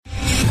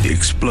The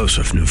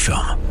explosive new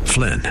film,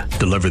 Flynn,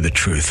 deliver the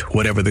truth,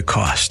 whatever the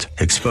cost,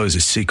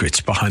 exposes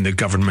secrets behind the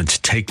government's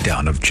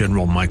takedown of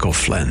General Michael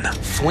Flynn.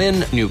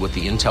 Flynn knew what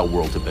the intel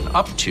world had been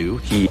up to.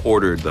 He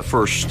ordered the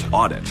first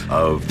audit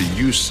of the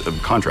use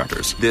of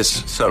contractors.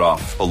 This set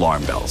off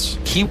alarm bells.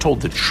 He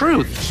told the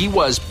truth. He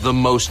was the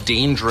most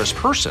dangerous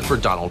person for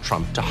Donald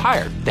Trump to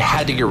hire. They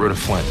had to get rid of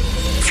Flynn.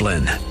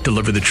 Flynn,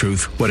 deliver the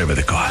truth, whatever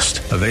the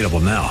cost. Available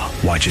now.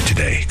 Watch it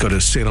today. Go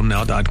to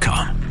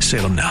salemnow.com.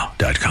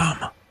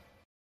 salemnow.com.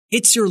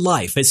 It's Your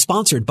Life is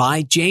sponsored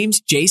by James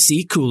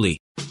J.C.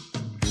 Cooley.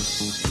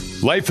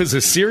 Life is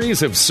a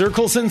series of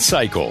circles and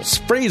cycles,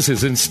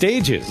 phrases and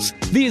stages.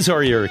 These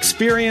are your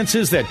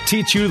experiences that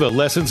teach you the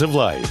lessons of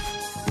life.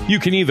 You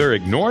can either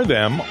ignore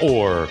them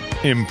or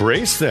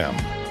embrace them.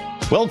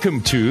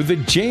 Welcome to The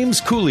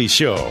James Cooley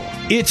Show.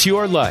 It's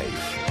Your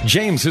Life.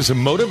 James is a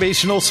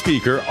motivational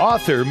speaker,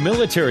 author,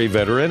 military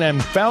veteran,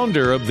 and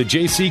founder of the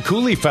J.C.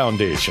 Cooley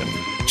Foundation.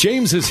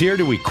 James is here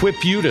to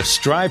equip you to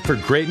strive for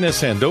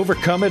greatness and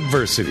overcome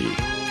adversity.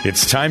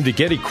 It's time to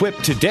get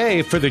equipped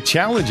today for the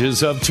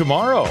challenges of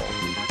tomorrow.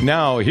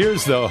 Now,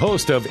 here's the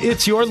host of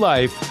It's Your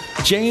Life,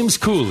 James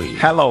Cooley.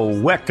 Hello,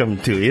 welcome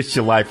to It's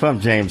Your Life. I'm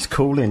James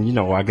Cooley, and you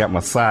know I got my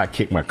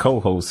sidekick, my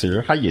co-host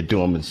here. How you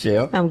doing,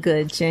 Michelle? I'm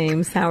good,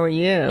 James. How are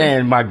you?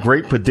 And my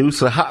great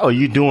producer. How are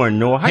you doing,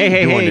 Noah? How you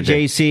doing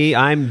today? JC.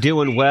 I'm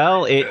doing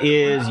well. It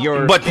is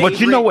your but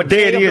you know what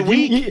day it is?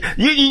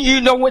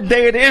 You know what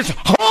day it is?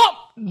 Hump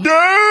Day!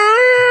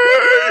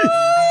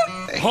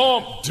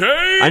 Hump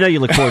Day! I know you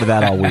look forward to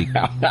that all week.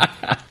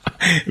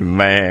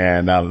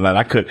 Man,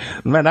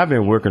 I've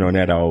been working on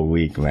that all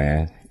week,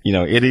 man. You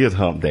know, it is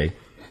Hump Day.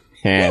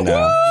 And,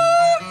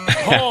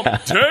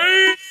 Hump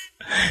Day!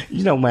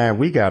 You know, man,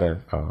 we got a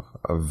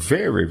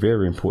very,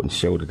 very important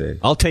show today.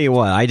 I'll tell you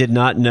what, I did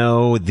not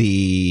know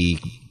the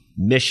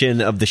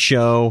mission of the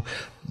show.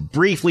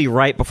 Briefly,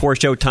 right before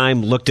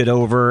showtime, looked it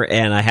over,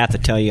 and I have to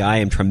tell you, I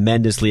am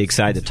tremendously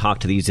excited to talk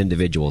to these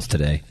individuals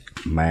today.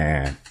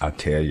 Man, I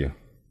tell you,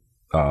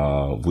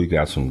 we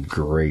got some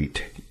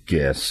great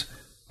guests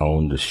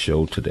on the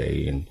show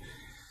today,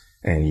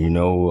 and you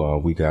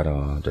know, we got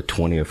the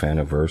 20th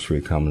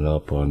anniversary coming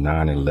up on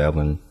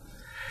 9/11.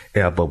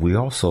 Yeah, but we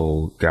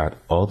also got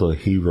other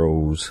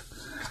heroes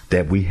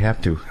that we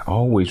have to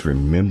always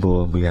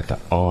remember. We have to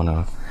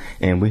honor,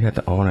 and we have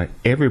to honor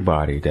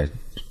everybody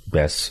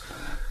that's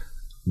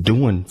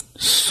doing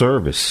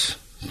service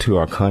to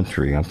our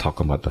country. I'm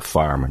talking about the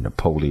firemen, the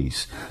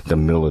police, the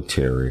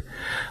military,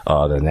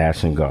 the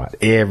National Guard,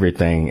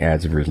 everything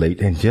as it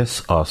relates, and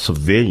just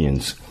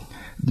civilians,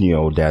 you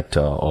know, that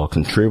are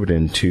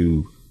contributing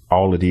to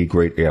all of these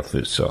great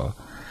efforts. You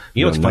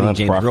know what's funny,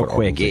 James, real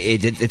quick,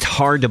 it's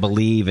hard to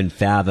believe and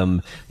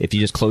fathom if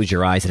you just close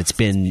your eyes that it's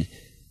been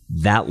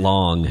that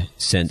long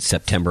since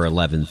September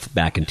 11th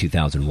back in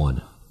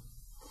 2001.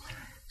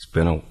 It's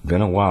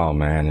been a while,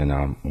 man.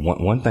 And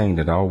one thing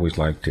that I always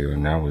liked to,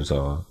 and I was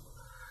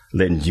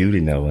letting Judy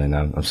know, and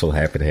I'm so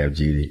happy to have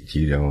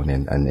Judy on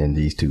and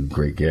these two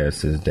great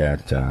guests, is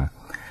that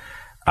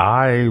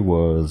I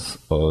was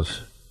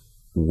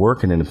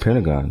working in the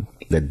Pentagon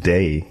the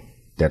day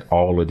that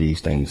all of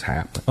these things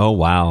happened. Oh,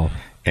 wow.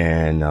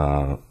 And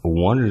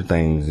one of the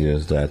things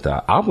is that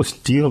I was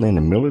still in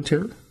the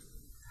military,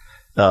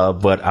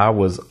 but I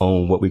was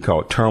on what we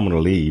call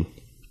terminal leave,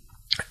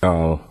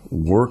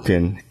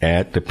 working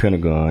at the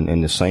Pentagon in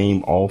the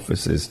same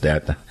offices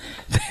that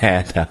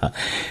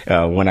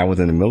when I was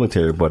in the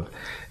military. But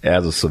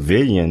as a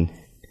civilian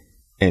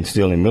and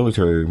still in the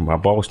military, my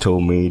boss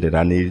told me that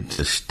I needed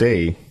to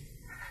stay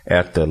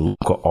at the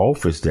local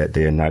office that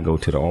day and not go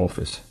to the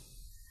office.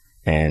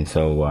 And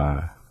so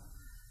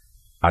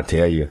I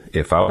tell you,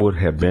 if I would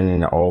have been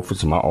in my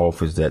office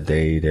that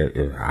day,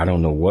 I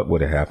don't know what would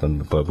have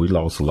happened. But we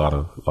lost a lot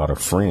of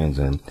friends,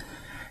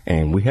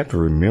 and we have to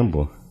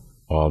remember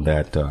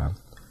that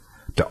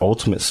the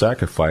ultimate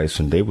sacrifice,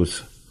 and they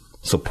was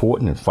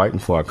supporting and fighting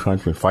for our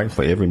country, fighting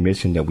for every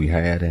mission that we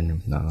had,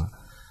 and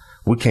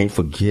we can't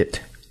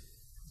forget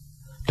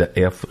the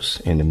efforts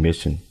and the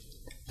mission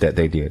that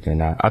they did.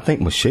 And I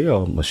think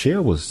Michelle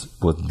was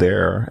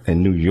there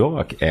in New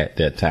York at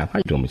that time. How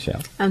you doing,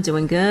 Michelle? I'm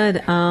doing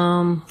good.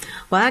 Well,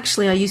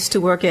 actually, I used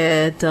to work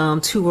at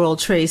 2 World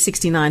Trade,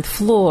 69th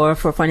floor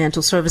for a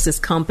financial services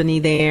company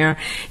there.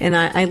 And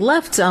I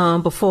left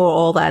before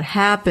all that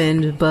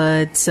happened.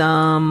 But, just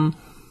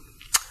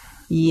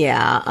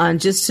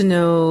to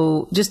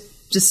know,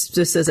 just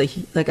as a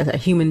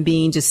human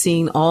being, just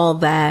seeing all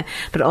that,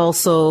 but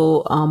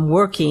also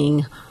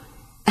working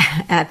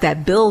at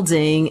that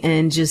building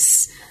and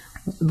just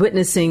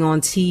witnessing on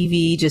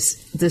TV,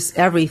 just this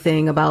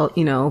everything about,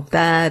 you know,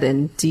 that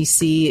and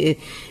DC.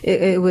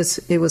 It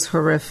was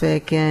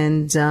horrific.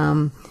 And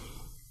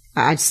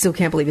I still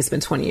can't believe it's been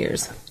 20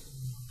 years.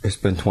 It's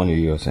been 20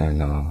 years.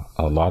 And a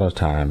lot of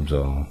times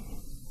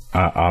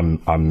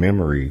our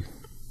memory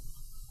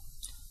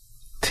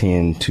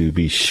tend to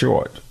be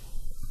short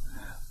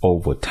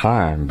over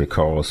time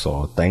because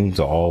things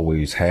are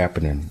always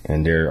happening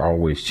and they're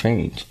always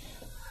change.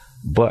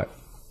 But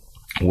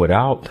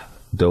without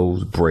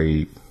those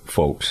brave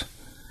folks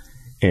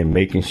and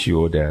making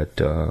sure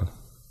that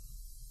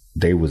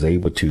they was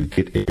able to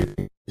get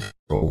it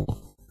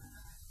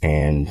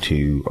and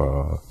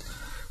to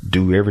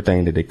do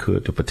everything that they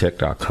could to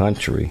protect our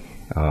country.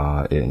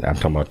 And I'm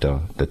talking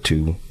about the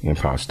two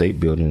Empire State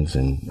Buildings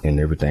and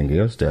everything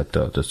else that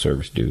the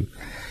service do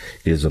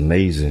is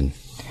amazing.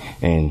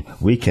 And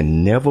we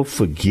can never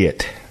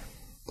forget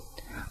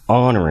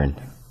honoring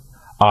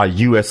our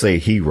USA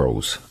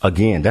heroes.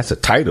 Again, that's the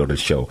title of the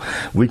show.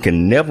 We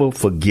can never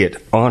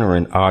forget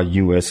honoring our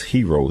U.S.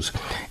 heroes.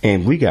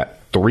 And we got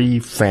 3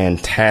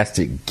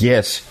 fantastic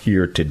guests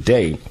here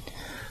today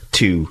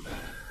to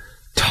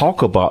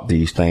talk about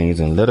these things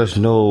and let us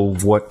know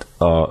what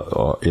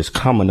is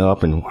coming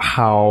up and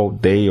how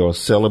they are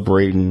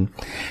celebrating,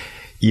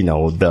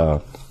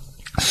 the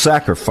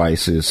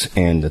sacrifices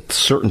and the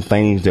certain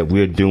things that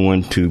we're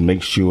doing to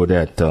make sure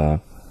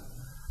that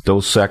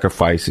those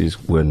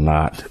sacrifices will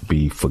not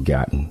be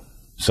forgotten.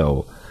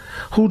 So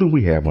who do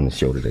we have on the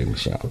show today,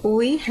 Michelle?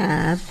 We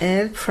have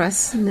Ed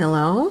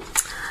Presnillo,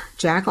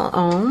 Jack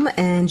Ohm,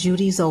 and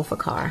Judy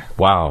Zolfikar.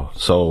 Wow.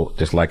 So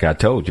just like I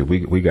told you,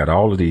 we got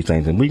all of these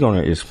things, and we're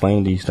going to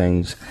explain these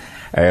things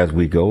as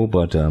we go.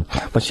 But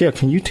Michelle,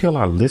 can you tell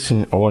our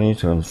listening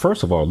audience,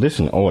 first of all,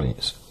 listening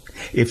audience,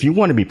 if you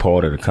want to be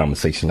part of the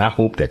conversation, I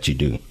hope that you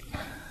do.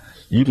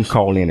 You can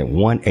call in at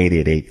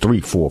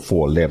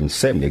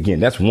 1-888-344-1170. Again,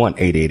 that's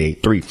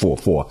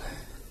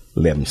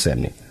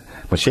 1-888-344-1170.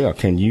 Michelle,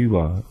 can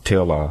you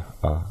tell our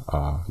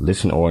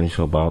listening audience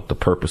about the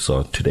purpose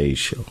of today's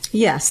show?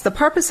 Yes, the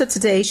purpose of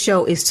today's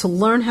show is to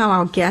learn how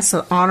our guests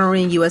are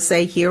honoring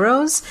USA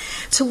heroes,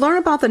 to learn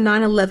about the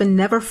 9/11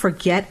 Never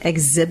Forget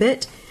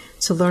exhibit,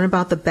 to learn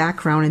about the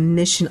background and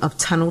mission of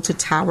Tunnel to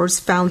Towers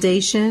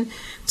Foundation,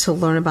 to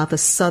learn about the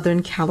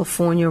Southern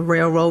California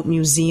Railroad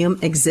Museum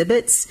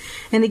exhibits,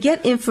 and to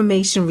get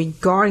information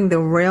regarding the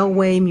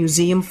Railway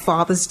Museum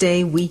Father's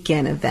Day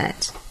weekend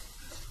event.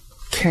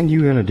 Can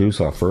you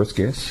introduce our first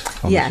guest?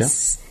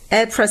 Yes.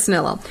 Ed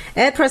Presnillo.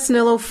 Ed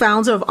Presnillo,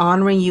 founder of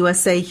Honoring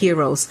USA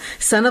Heroes,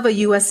 son of a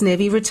U.S.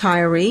 Navy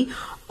retiree,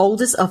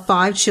 oldest of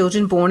 5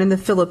 children born in the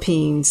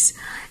Philippines.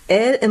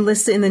 Ed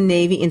enlisted in the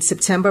Navy in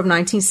September of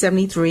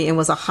 1973 and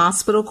was a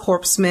hospital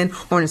corpsman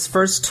on his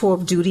first tour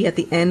of duty at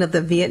the end of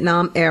the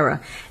Vietnam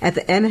era. At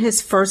the end of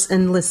his first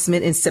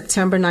enlistment in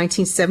September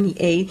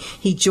 1978,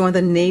 he joined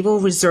the Naval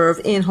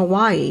Reserve in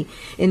Hawaii.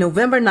 In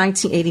November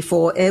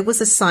 1984, Ed was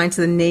assigned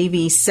to the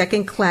Navy's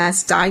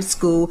second-class dive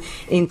school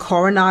in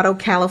Coronado,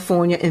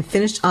 California, and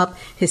finished up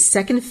his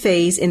second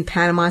phase in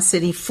Panama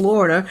City,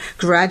 Florida,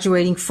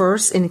 graduating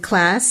first in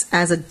class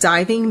as a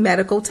diving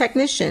medical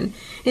technician.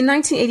 In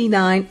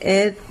 1989,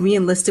 Ed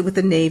re-enlisted with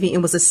the Navy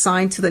and was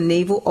assigned to the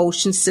Naval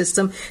Ocean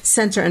System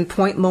Center in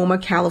Point Loma,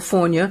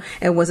 California,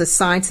 and was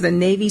assigned to the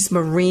Navy's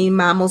Marine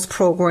Mammals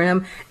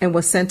Program and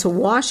was sent to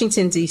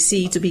Washington,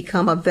 D.C. to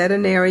become a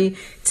veterinary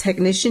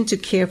technician to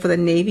care for the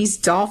Navy's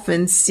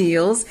dolphins,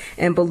 seals,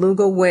 and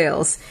beluga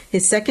whales.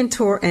 His second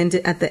tour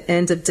ended at the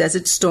end of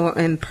Desert Storm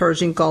and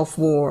Persian Gulf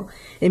War.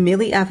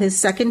 Immediately after his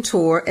second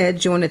tour, Ed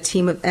joined a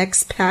team of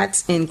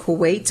expats in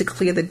Kuwait to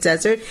clear the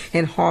desert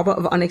and harbor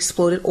of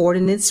unexploded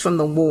ordnance from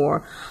the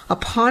war.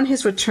 Upon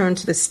his return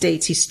to the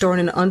States, he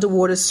started an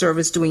underwater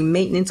service doing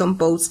maintenance on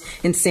boats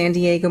in San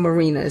Diego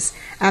marinas.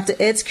 After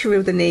Ed's career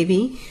with the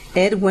Navy,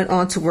 Ed went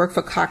on to work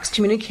for Cox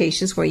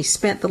Communications, where he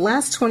spent the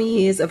last 20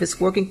 years of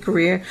his working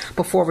career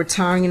before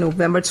retiring in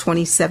November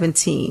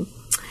 2017.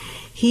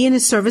 He and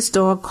his service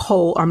dog,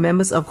 Cole, are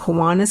members of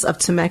Kiwanis of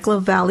Temecula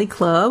Valley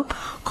Club.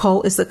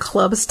 Cole is the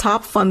club's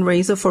top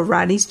fundraiser for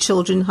Ratty's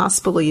Children's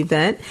Hospital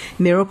event,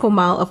 Miracle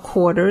Mile of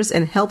Quarters,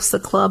 and helps the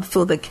club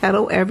fill the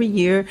kettle every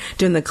year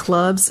during the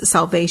club's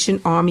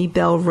Salvation Army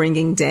bell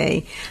ringing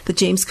day. The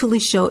James Cooley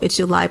Show, It's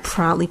Your Life,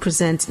 proudly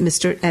presents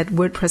Mr.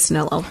 Edward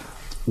Presnillo.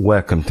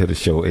 Welcome to the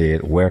show,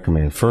 Ed. Welcome.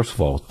 And first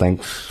of all,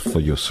 thanks for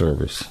your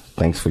service.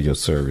 Thanks for your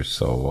service.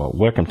 So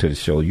welcome to the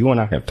show. You and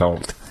I have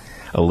talked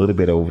a little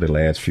bit over the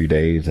last few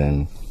days,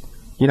 and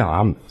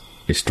I'm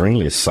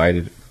extremely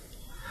excited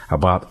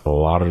about a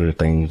lot of the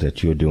things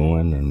that you're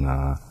doing, and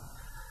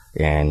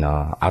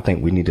I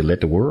think we need to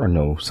let the world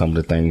know some of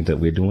the things that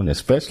we're doing,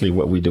 especially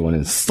what we're doing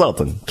in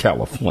Southern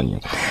California.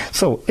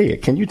 So,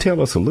 Ed, can you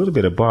tell us a little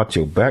bit about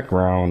your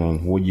background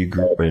and where you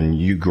grew up and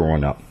you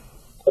growing up?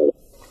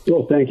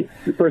 Well, thank you.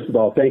 First of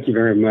all, thank you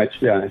very much,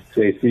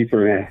 JC,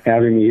 for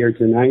having me here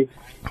tonight.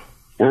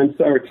 I'm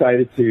so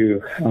excited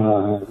to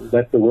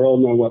let the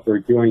world know what we're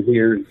doing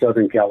here in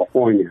Southern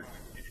California.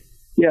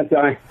 Yes,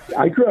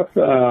 I grew up,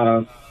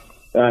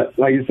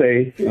 like you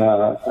say,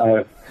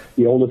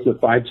 the oldest of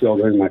 5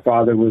 children. My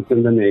father was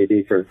in the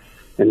Navy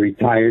and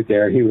retired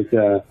there. He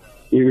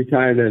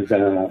retired as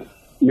a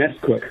mess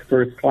cook,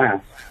 first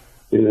class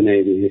in the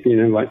Navy. If you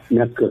know what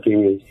mess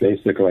cooking is,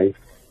 basically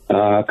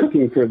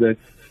cooking for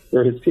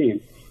his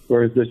team,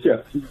 for the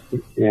ship,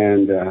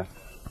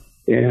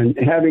 And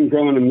having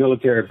grown a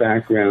military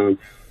background,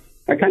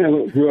 I kind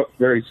of grew up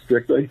very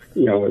strictly,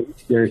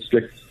 very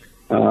strict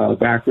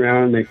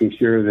background, making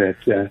sure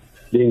that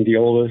being the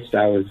oldest,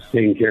 I was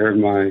taking care of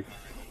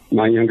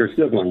my younger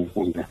siblings.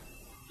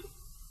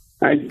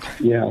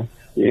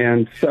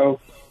 And so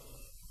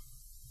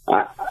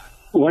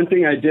one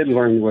thing I did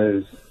learn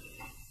was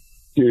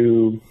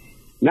to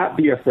not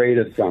be afraid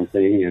of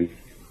something and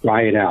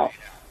try it out.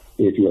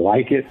 If you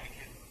like it,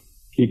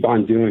 keep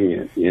on doing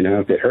it.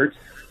 If it hurts,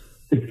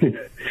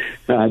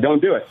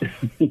 don't do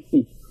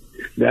it.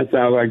 That's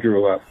how I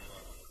grew up.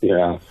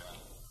 Yeah.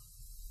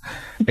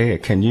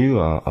 Ed, can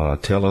you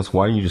tell us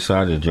why you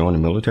decided to join the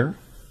military?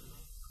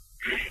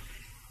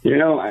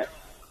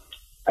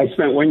 I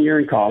spent 1 year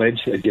in college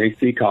at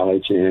JC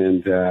College,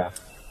 and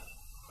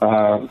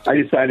I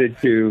decided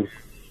to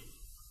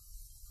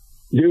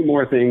do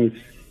more things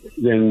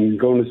than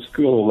going to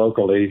school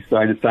locally. So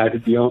I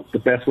decided,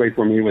 the best way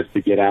for me was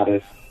to get out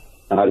of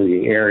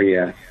the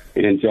area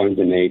and join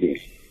the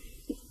Navy.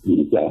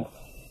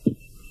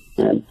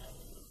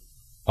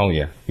 Oh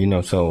yeah,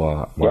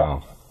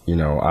 wow.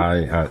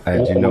 I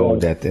as you know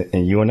that,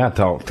 and you and I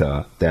talked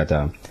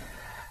that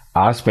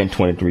I spent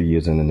 23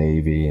 years in the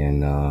Navy,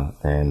 and a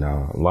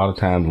lot of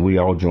times we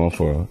all join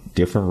for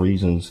different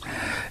reasons,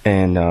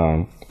 and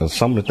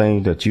some of the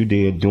things that you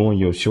did during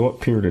your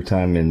short period of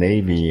time in the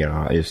Navy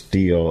is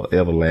still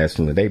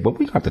everlasting today. But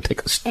we got to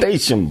take a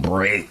station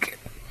break,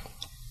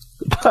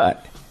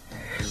 but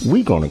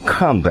we're going to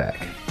come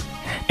back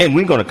and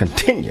we're going to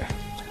continue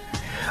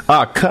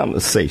our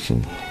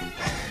conversation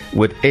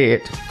with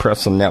Ed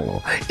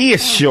Presanello.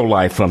 It's Your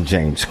Life. I'm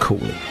James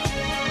Cooley.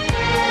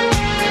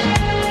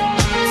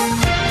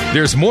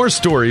 There's more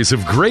stories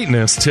of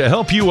greatness to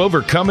help you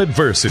overcome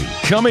adversity.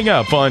 Coming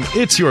up on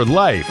It's Your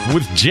Life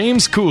with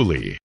James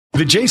Cooley.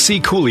 The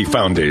J.C. Cooley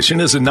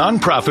Foundation is a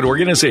nonprofit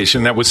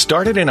organization that was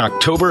started in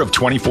October of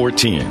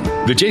 2014.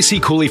 The J.C.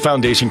 Cooley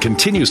Foundation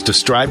continues to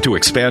strive to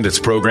expand its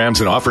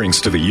programs and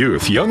offerings to the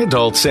youth, young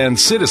adults, and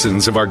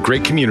citizens of our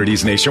great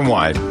communities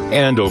nationwide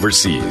and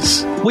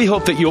overseas. We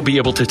hope that you'll be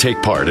able to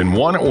take part in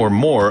one or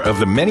more of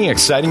the many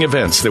exciting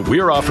events that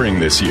we're offering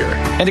this year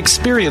and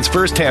experience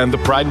firsthand the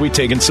pride we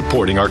take in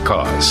supporting our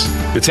cause.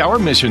 It's our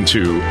mission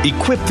to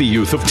equip the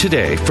youth of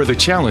today for the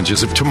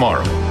challenges of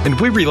tomorrow, and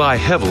we rely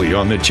heavily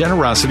on the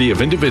generosity of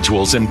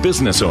individuals and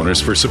business owners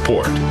for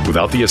support.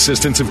 Without the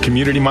assistance of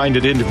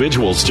community-minded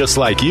individuals just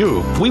like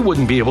you, we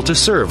wouldn't be able to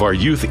serve our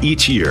youth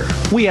each year.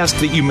 We ask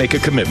that you make a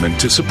commitment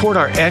to support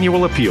our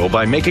annual appeal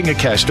by making a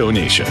cash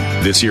donation.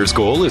 This year's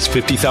goal is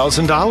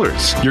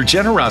 $50,000. Your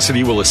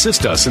generosity will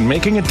assist us in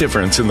making a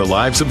difference in the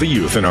lives of the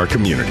youth in our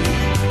community.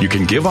 You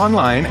can give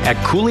online at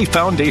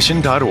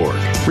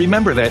CooleyFoundation.org.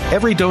 Remember that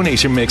every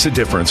donation makes a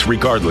difference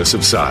regardless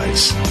of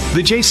size.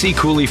 The J.C.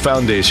 Cooley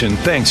Foundation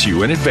thanks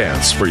you in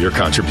advance for your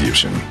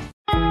contribution.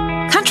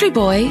 Country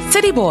Boy,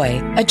 City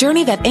Boy, a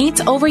journey that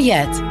ain't over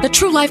yet. The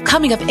true life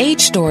coming of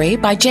age story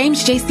by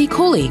James J.C.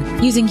 Cooley.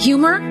 Using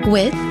humor,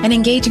 wit, and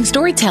engaging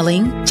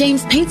storytelling,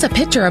 James paints a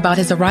picture about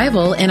his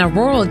arrival in a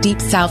rural deep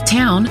south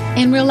town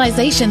and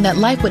realization that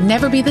life would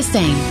never be the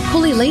same.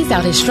 Cooley lays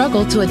out his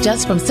struggle to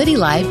adjust from city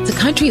life to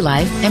country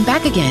life and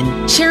back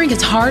again, sharing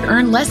his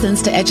hard-earned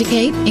lessons to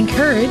educate,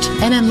 encourage,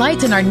 and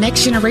enlighten our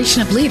next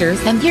generation of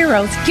leaders and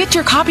heroes. Get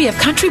your copy of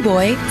Country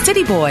Boy,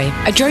 City Boy,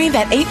 a journey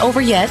that ain't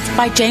over yet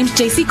by James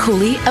J.C.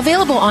 Cooley,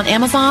 available on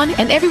Amazon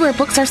and everywhere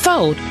books are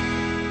sold.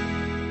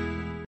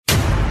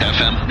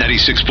 FM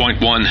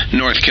 96.1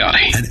 North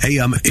County and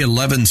AM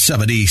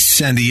 1170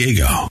 San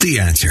Diego. The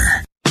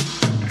Answer.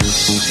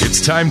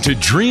 It's time to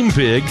dream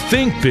big,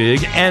 think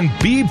big, and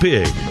be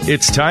big.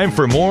 It's time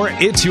for more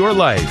It's Your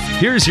Life.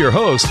 Here's your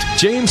host,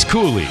 James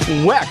Cooley.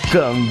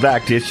 Welcome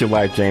back to It's Your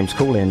Life, James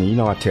Cooley.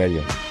 And I tell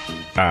you,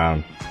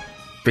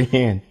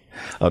 being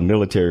a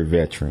military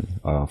veteran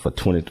for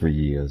 23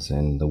 years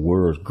in the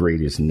world's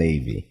greatest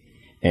Navy,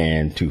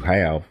 and to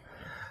have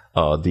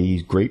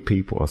these great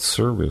people of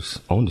service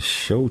on the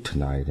show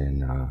tonight,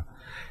 and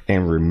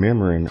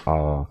remembering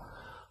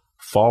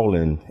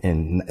fallen,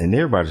 and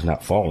everybody's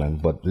not fallen,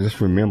 but just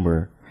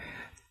remembering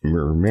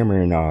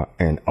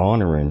and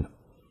honoring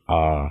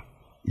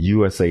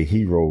USA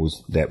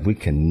heroes that we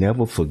can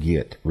never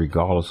forget,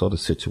 regardless of the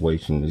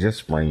situation. It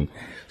just brings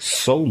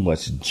so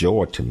much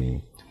joy to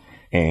me.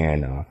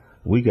 And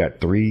we got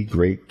three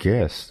great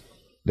guests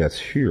that's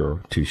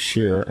here to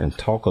share and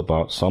talk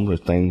about some of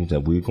the things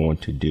that we're going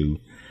to do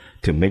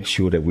to make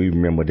sure that we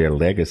remember their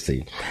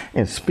legacy.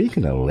 And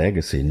speaking of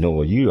legacy,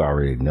 Noah, you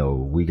already know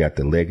we got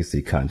the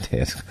legacy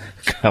contest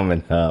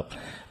coming up.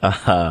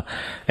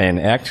 And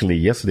actually,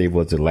 yesterday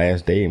was the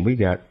last day, and we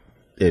got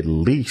at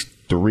least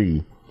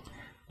three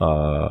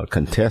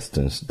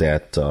contestants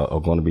that are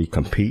going to be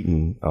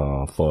competing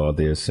for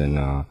this.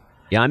 And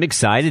yeah, I'm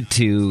excited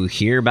to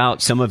hear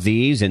about some of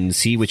these and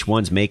see which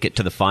ones make it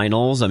to the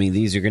finals. I mean,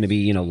 these are going to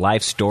be,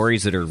 life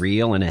stories that are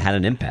real and it had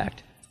an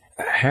impact.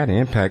 Had an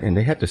impact, and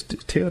they had to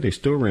tell their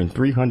story in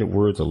 300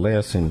 words or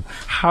less. And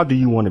how do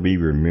you want to be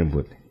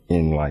remembered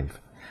in life?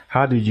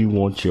 How do you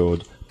want your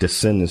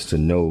descendants to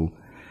know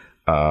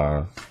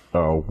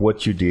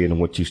what you did and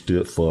what you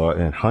stood for?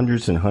 And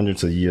hundreds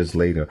of years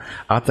later,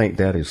 I think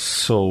that is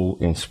so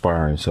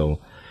inspiring.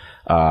 So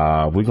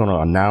we're going to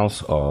announce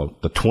the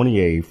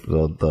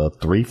 28th, the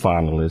three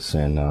finalists,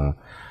 and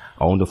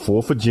on the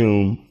 4th of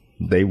June,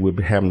 they would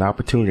have an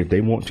opportunity if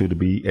they want to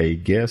be a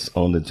guest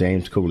on the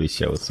James Cooley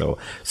Show.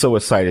 So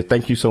excited.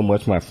 Thank you so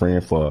much, my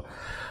friend, for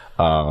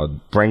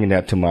bringing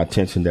that to my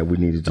attention that we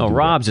needed to do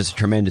Rob's that. is a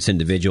tremendous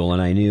individual,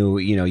 and I knew,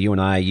 you and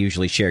I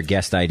usually share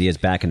guest ideas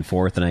back and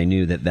forth, and I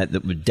knew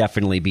that would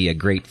definitely be a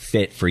great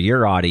fit for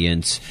your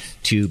audience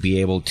to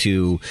be able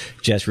to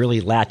just really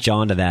latch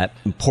on to that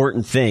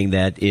important thing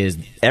that is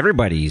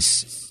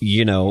everybody's,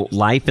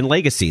 life and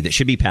legacy that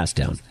should be passed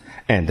down.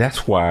 And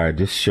that's why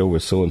this show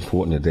is so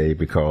important today,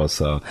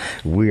 because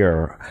we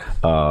are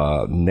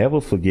never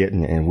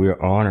forgetting and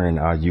we're honoring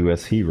our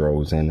U.S.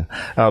 heroes. And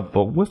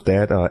but with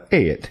that,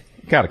 Ed,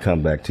 got to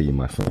come back to you,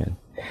 my friend.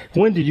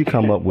 When did you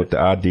come up with the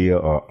idea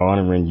of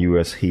honoring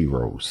U.S.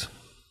 heroes?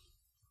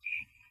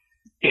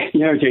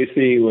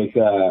 JC,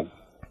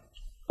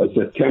 was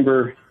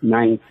September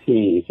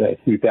 19th,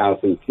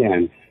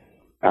 2010.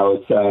 I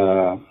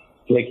was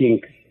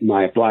taking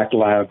my Black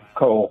Lab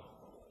Cole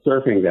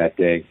surfing that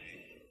day.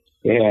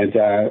 And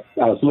I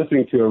was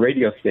listening to a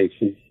radio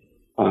station,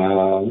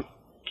 and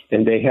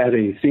they had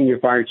a senior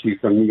fire chief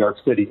from New York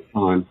City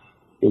on.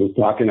 He was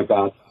talking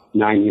about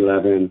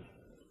 9/11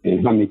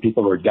 and how many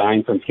people were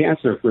dying from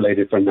cancer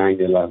related from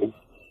 9/11.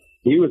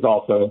 He was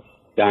also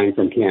dying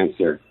from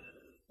cancer.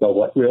 So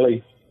what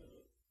really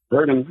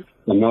hurt him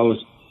the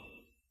most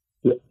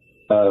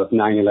of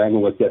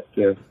 9/11 was that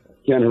the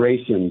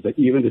generation, that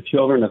even the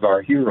children of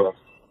our heroes,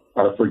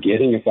 are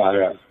forgetting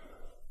about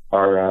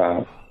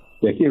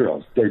the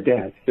heroes, their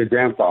dads, their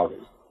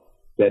grandfathers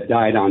that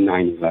died on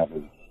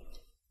 9/11.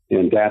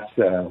 And that's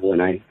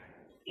when I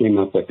came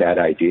up with that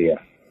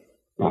idea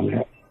on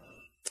that.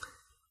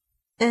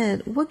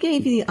 And what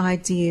gave you the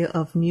idea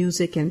of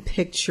music and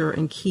picture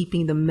and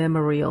keeping the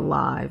memory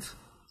alive?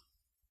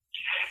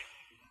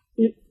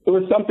 It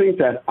was something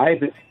that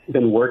I've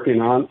been working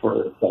on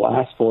for the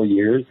last 4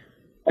 years.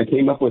 I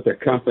came up with a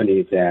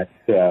company that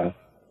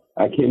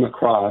I came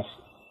across,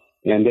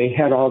 and they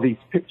had all these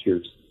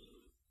pictures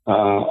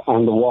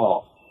on the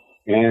wall.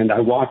 And I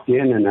walked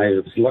in and I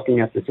was looking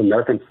at this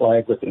American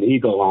flag with an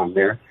eagle on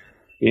there.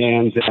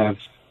 And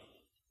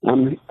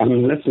I'm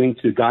listening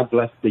to God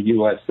Bless the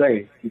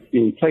USA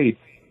being played.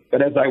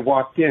 But as I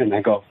walked in,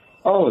 I go,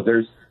 oh,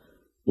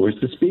 where's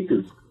the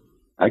speakers?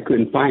 I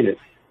couldn't find it.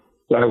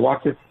 So I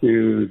walked up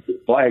to the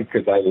flag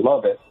because I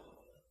love it.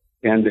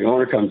 And the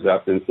owner comes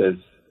up and says,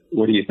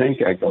 what do you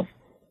think? I go,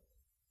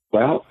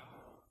 well,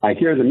 I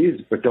hear the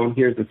music, but don't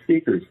hear the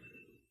speakers.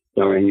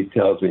 So he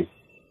tells me,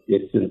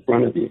 it's in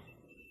front of you.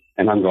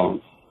 And I'm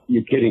going,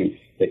 you kidding?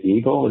 The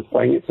eagle is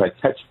playing it? So I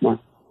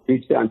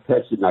reached down,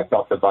 touched it, and I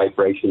felt the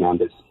vibration on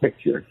this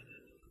picture.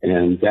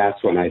 And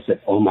that's when I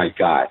said, oh my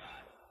God.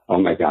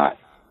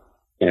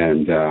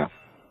 And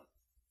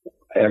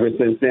ever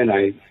since then,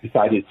 I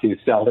decided to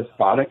sell this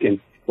product. And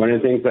one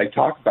of the things I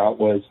talked about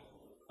was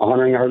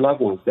honoring our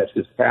loved ones that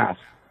just passed.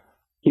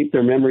 Keep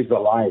their memories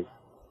alive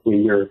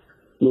when you're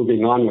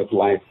moving on with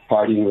life,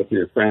 partying with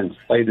your friends.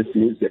 Play this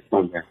music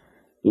from there.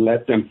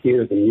 Let them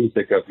hear the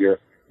music of your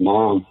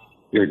mom,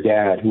 your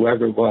dad,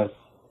 whoever it was,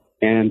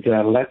 and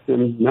let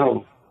them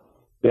know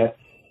that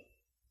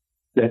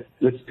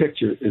this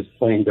picture is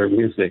playing their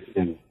music,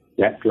 and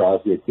that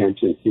draws the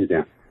attention to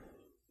them.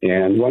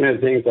 And one of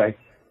the things I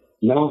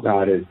know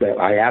about is that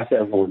I ask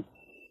everyone,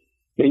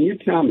 can you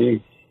tell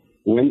me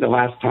when the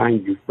last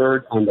time you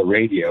heard on the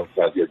radio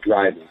while you're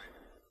driving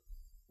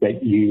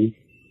that you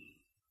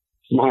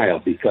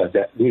smiled because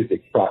that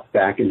music brought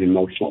back an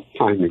emotional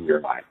time in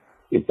your life?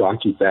 It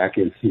brought you back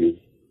into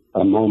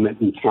a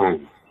moment in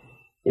time.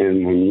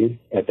 And when you,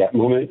 at that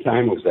moment in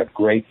time, it was a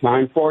great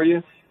time for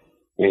you,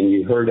 and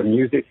you heard a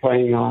music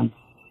playing on,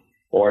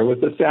 or it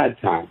was a sad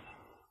time.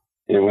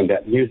 And when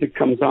that music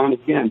comes on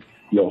again,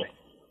 you'll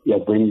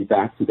bring you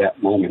back to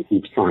that moment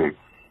each time.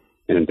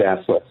 And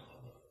that's what's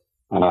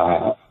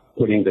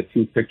putting the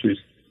two pictures,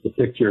 the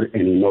picture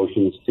and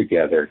emotions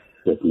together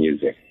with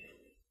music.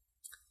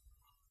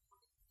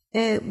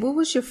 Ed, what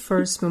was your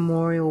first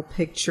memorial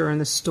picture and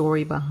the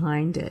story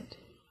behind it?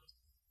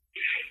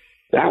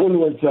 That one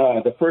was,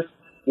 the first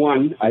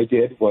one I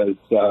did was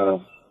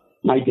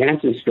my dance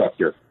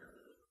instructor,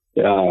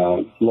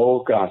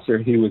 Lowell Gosser.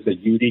 He was a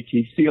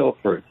UDT SEAL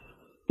for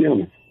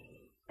Steelman.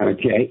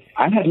 Okay.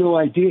 I had no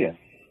idea.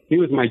 He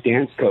was my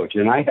dance coach,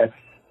 and I had,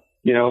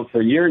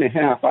 for a year and a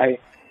half, I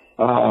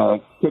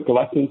took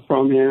lessons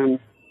from him.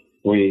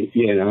 And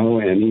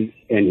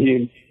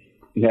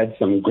he had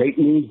some great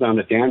moves on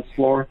the dance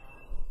floor.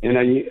 And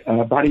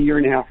about a year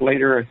and a half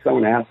later,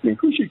 someone asked me,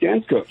 who's your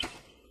dance coach?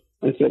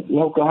 I said,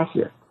 Lowell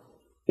Gosser.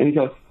 And he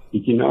goes,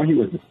 did you know he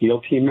was a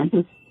SEAL team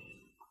member?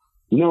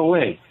 No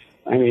way.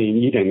 I mean,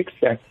 you didn't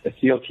expect a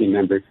SEAL team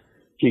member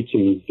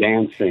teaching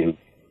dancing,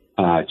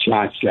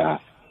 cha-cha,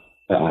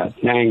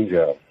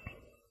 tango,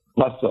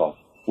 hustle,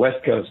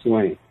 West Coast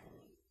swing,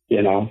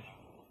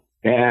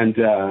 And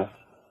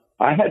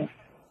I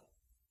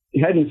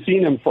hadn't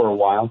seen him for a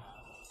while,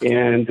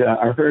 and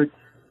I heard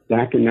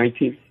back in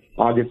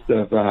August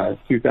of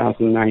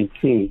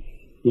 2019,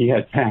 he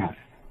had passed.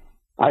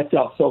 I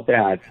felt so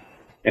bad,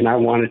 and I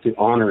wanted to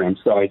honor him,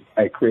 so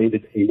I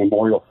created a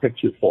memorial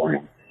picture for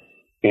him.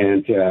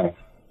 And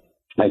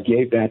I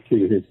gave that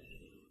to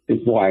his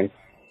wife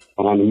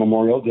on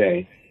Memorial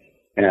Day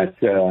at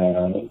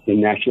the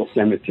National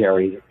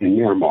Cemetery in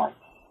Miramar.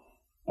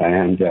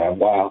 And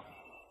while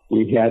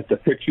we had the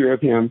picture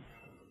of him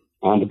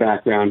on the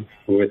background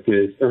with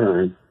his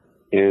urn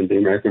and the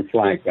American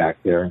flag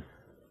back there,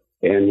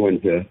 and when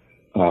the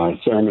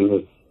sermon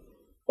was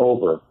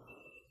over,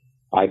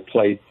 I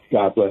played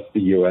God Bless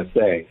the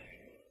USA,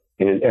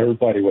 and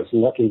everybody was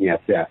looking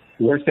at that.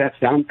 Where's that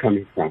sound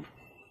coming from?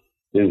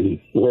 And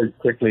word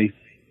quickly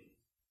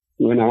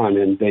went on,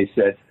 and they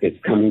said, it's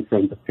coming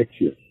from the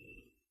picture.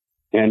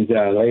 And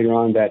later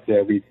on that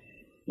day, we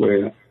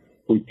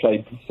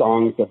played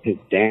songs of his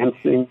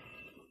dancing,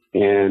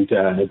 and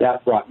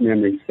that brought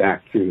memories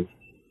back to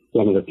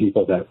some of the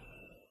people that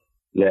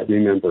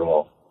remember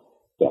all.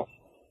 So.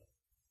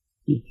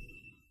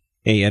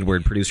 Hey,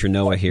 Edward, producer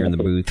Noah here in the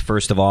booth.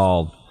 First of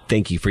all,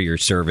 thank you for your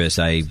service.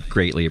 I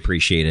greatly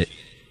appreciate it.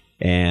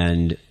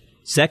 And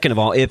second of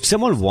all, if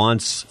someone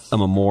wants a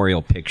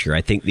memorial picture,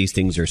 I think these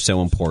things are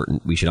so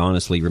important. We should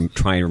honestly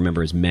try and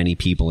remember as many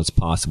people as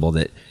possible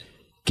that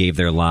gave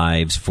their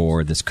lives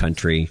for this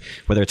country,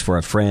 whether it's for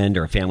a friend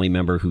or a family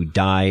member who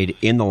died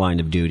in the line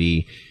of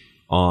duty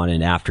on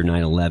and after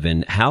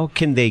 9/11. How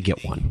can they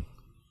get one?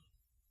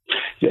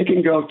 They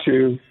can go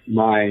to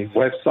my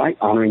website,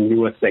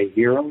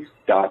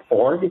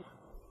 honoringusaheroes.org,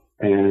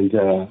 and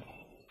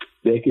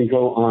they can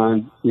go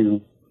on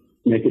to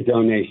make a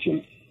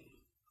donation.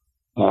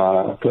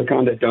 Click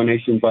on the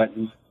donation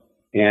button,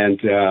 and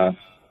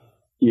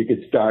you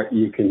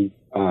can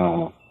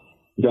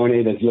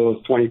donate as little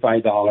as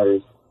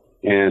 $25.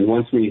 And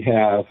once we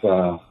have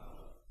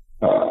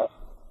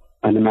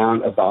an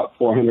amount about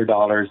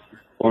 $400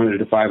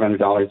 to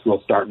 $500,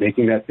 we'll start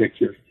making that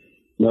picture.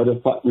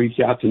 Reach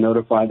out to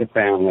notify the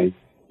family.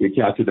 Reach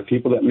out to the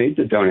people that made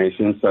the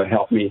donations. So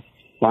help me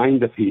find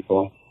the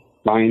people,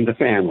 find the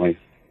family,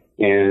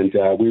 and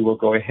we will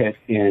go ahead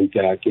and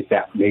get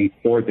that made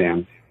for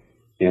them,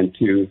 and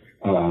so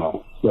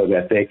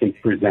that they can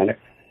present it.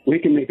 We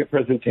can make a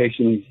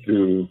presentation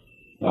to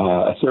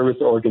a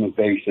service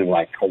organization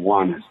like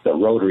Kiwanis, the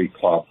Rotary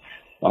Club,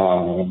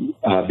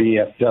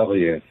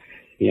 VFW,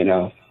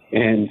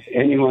 and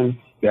anyone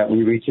that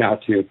we reach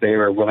out to, if they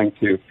are willing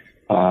to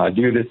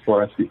do this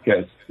for us,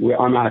 because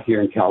I'm out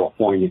here in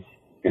California,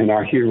 and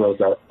our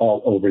heroes are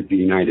all over the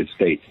United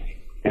States,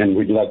 and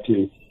we'd love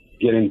to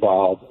get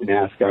involved and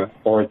ask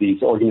for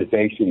these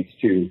organizations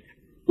to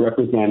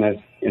represent us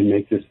and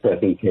make this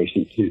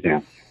presentation to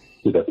them,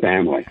 to the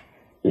family.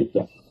 And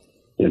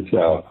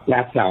so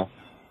that's how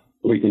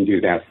we can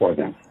do that for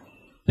them.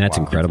 That's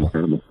incredible.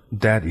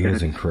 That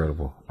is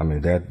incredible. I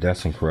mean,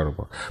 that's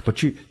incredible.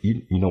 But you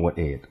know what,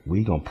 Ed?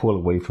 We're going to pull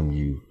away from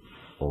you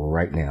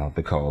right now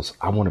because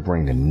I want to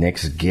bring the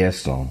next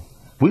guest on.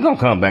 We're going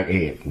to come back,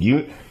 Ed.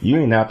 You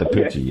ain't out the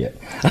picture yet.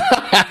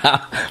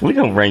 We're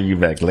going to bring you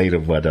back later.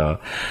 But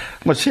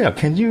Michelle,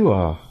 can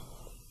you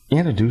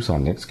introduce our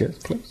next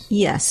guest, please?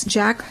 Yes,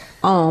 Jack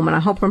Ohm, and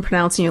I hope I'm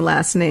pronouncing your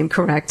last name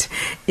correct,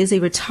 is a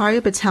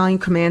retired battalion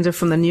commander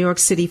from the New York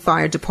City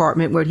Fire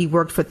Department, where he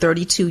worked for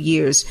 32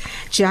 years.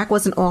 Jack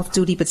was an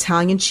off-duty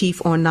battalion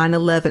chief on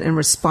 9/11 and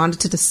responded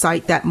to the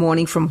site that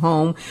morning from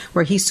home,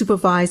 where he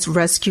supervised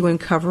rescue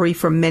and recovery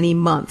for many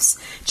months.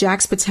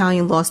 Jack's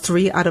battalion lost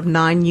 3 out of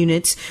 9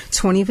 units.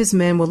 20 of his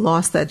men were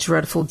lost that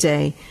dreadful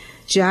day.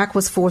 Jack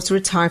was forced to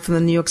retire from the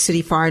New York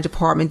City Fire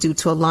Department due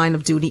to a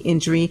line-of-duty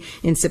injury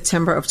in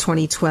September of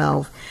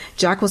 2012.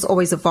 Jack was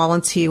always a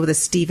volunteer with the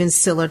Stephen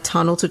Siller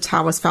Tunnel to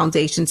Towers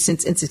Foundation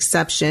since its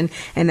inception,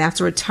 and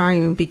after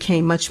retiring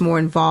became much more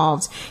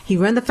involved. He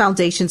ran the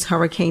foundation's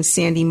Hurricane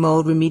Sandy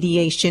mode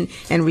remediation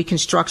and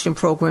reconstruction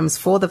programs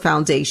for the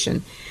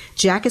foundation.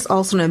 Jack is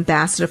also an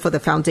ambassador for the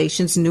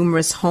foundation's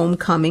numerous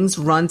homecomings,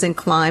 runs and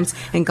climbs,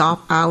 and golf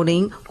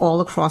outing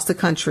all across the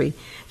country.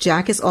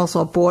 Jack is also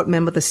a board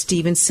member of the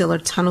Stephen Siller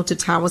Tunnel to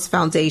Towers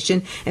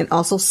Foundation and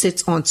also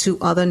sits on 2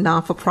 other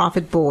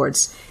non-for-profit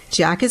boards.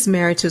 Jack is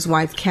married to his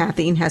wife,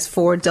 Kathy, and has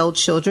 4 adult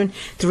children,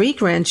 3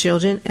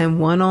 grandchildren, and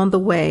 1 on the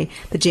way.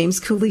 The James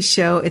Cooley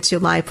Show, It's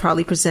Your Life,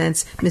 proudly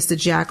presents Mr.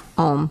 Jack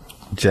Ohm.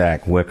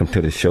 Jack, welcome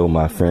to the show,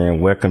 my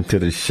friend. Welcome to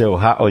the show.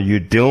 How are you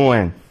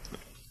doing?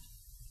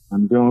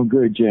 I'm doing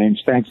good,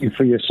 James. Thank you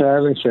for your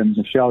service, and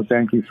Michelle,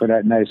 thank you for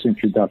that nice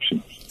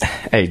introduction.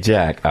 Hey,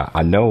 Jack,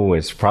 I know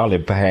it's probably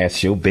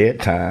past your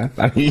bedtime.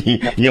 I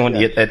mean, you're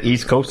at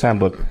East Coast time,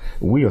 but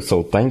we are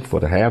so thankful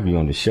to have you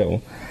on the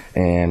show.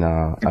 And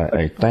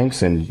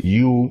thanks, and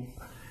you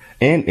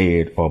and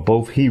Ed are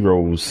both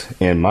heroes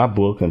in my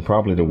book and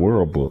probably the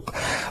world book.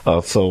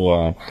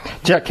 So,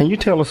 Jack, can you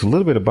tell us a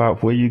little bit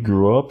about where you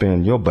grew up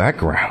and your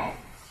background?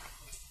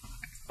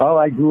 Well,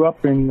 I grew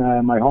up in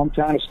my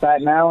hometown of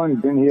Staten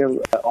Island, been here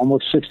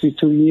almost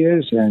 62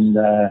 years, and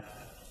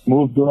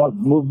moved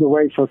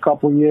away for a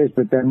couple of years,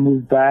 but then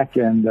moved back,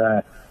 and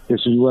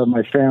this is where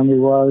my family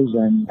was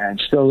and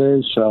still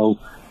is, so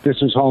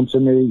this is home to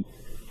me.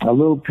 A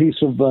little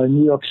piece of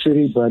New York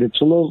City, but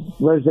it's a little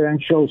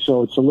residential,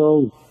 so it's a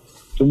little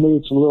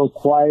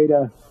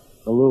quieter,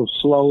 a little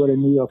slower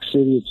than New York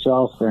City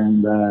itself,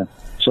 and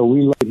So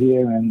we live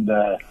here, and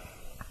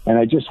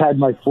I just had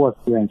my fourth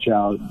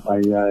grandchild.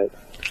 My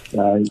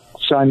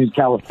son in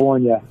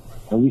California,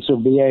 Elisa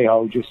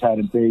Viejo, just had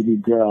a baby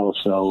girl,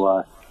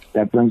 so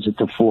that brings it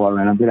to 4,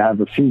 and I'm going to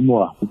have a few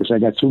more because I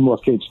got 2 more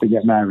kids to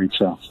get married.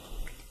 So,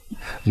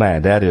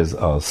 man, that is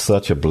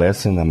such a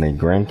blessing. I mean,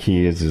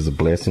 grandkids is a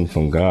blessing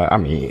from God. I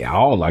mean,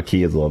 all our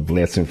kids are a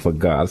blessing for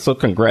God. So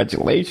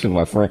congratulations,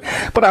 my friend.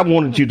 But I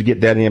wanted you to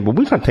get that in, but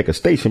we're going to take a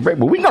station break,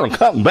 but we're going to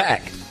come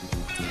back.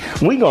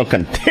 We're going to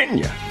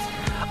continue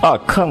our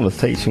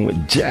conversation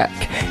with Jack.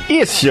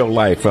 It's Your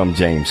Life. I'm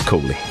James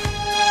Cooley.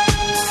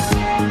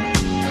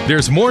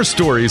 There's more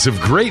stories of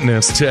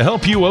greatness to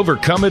help you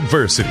overcome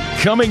adversity.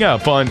 Coming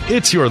up on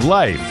It's Your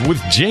Life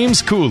with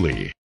James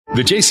Cooley.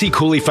 The J.C.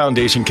 Cooley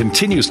Foundation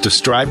continues to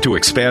strive to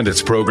expand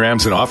its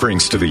programs and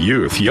offerings to the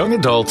youth, young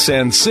adults,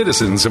 and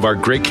citizens of our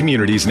great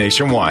communities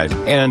nationwide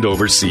and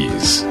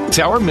overseas. It's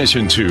our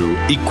mission to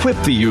equip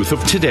the youth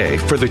of today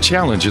for the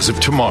challenges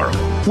of tomorrow.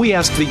 We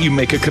ask that you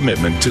make a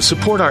commitment to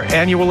support our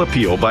annual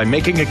appeal by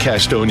making a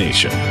cash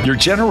donation. Your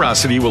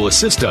generosity will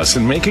assist us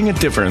in making a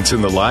difference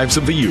in the lives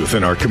of the youth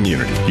in our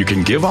community. You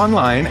can give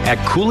online at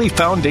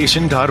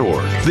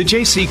CooleyFoundation.org. The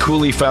J.C.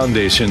 Cooley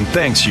Foundation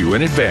thanks you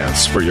in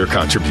advance for your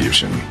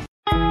contribution.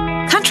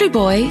 Country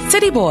Boy,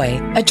 City Boy,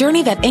 a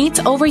journey that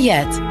ain't over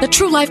yet. The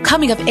true life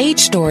coming of age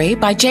story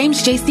by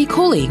James J.C.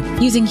 Cooley.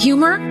 Using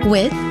humor,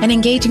 wit, and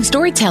engaging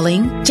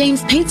storytelling,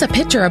 James paints a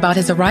picture about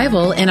his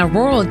arrival in a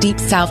rural deep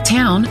south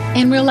town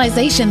and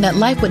realization that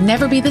life would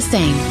never be the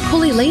same.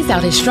 Cooley lays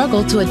out his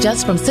struggle to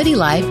adjust from city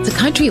life to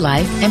country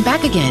life and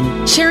back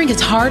again, sharing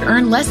his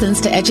hard-earned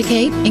lessons to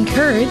educate,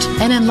 encourage,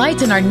 and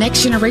enlighten our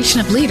next generation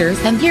of leaders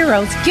and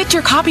heroes. Get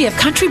your copy of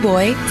Country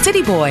Boy,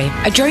 City Boy,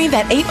 a journey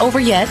that ain't over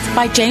yet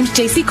by James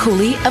J.C.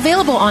 Cooley,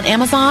 available on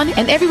Amazon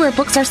and everywhere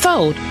books are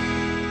sold.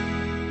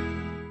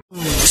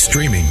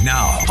 Streaming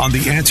now on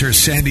the Answer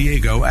San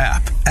Diego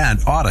app and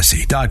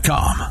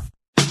Odyssey.com.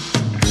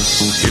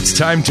 It's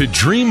time to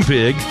dream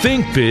big,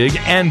 think big,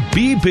 and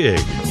be big.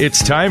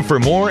 It's time for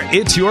more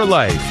It's Your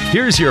Life.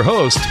 Here's your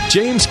host,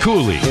 James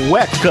Cooley.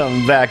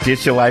 Welcome back to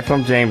It's Your Life.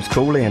 I'm James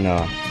Cooley, and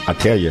I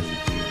tell you,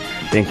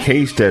 in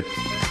case that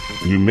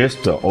you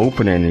missed the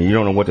opening and you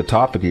don't know what the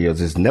topic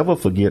is never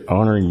forget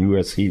honoring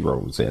U.S.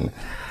 heroes. And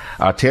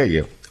I'll tell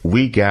you,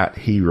 we got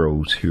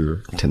heroes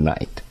here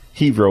tonight.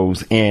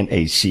 Heroes and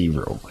a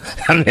shero.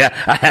 I mean,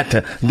 I had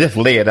to just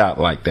lay it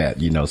out like that,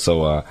 you know.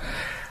 So,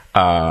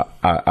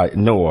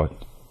 Noah,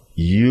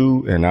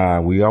 you and I,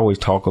 we always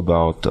talk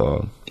about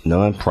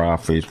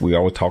nonprofits. We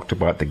always talked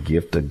about the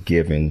gift of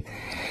giving.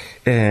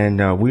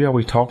 And we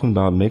always talking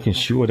about making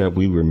sure that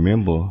we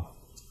remember,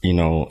 you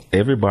know,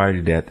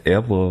 everybody that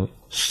ever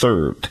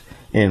served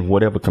in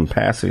whatever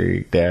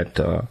capacity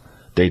that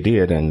they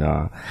did. And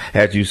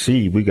as you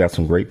see, we got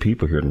some great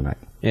people here tonight.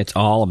 It's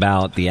all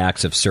about the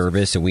acts of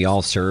service, and we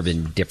all serve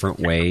in different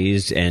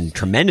ways, and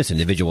tremendous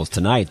individuals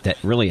tonight that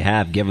really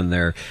have given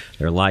their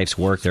life's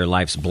work, their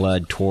life's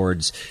blood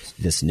towards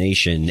this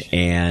nation.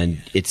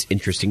 And it's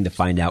interesting to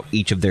find out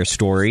each of their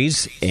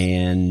stories.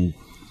 And,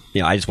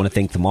 you know, I just want to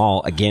thank them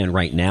all again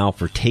right now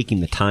for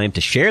taking the time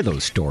to share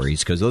those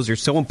stories, because those are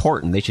so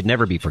important. They should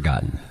never be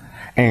forgotten.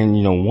 And,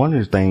 you know, one of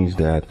the things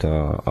that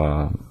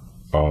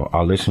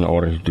our listening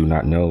audience do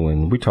not know,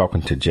 and we're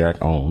talking to Jack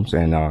Ohms,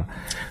 and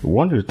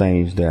one of the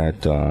things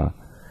that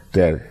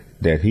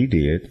he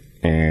did,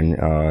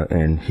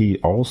 and he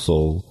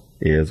also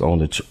is on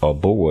the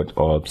board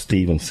of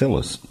Stephen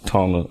Silas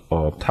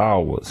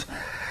Towers.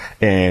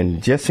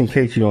 And just in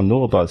case you don't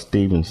know about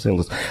Stephen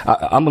Silas,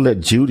 I'm gonna let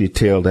Judy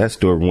tell that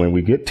story when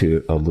we get to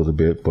it a little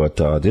bit. But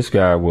this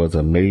guy was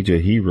a major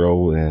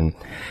hero, and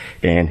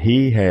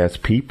he has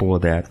people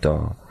that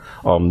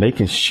are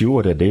making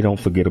sure that they don't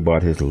forget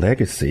about his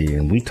legacy.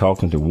 And we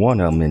talking to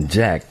one of them in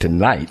Jack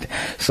tonight.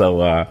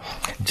 So,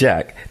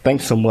 Jack,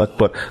 thanks so much.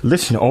 But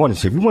listen,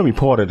 audience, if you want to be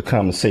part of the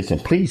conversation,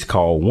 please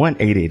call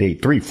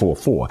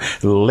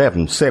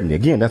 1-888-344-1170.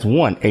 Again, that's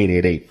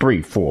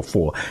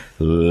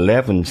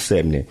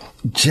 1-888-344-1170.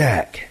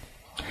 Jack,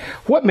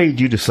 what made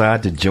you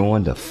decide to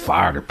join the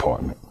fire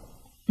department?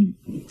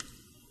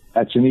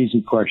 That's an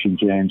easy question,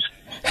 James.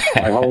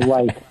 My whole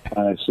life,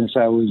 since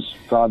I was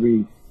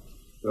probably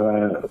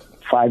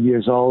 5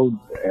 years old,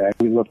 I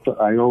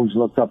always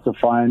looked up to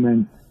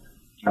firemen.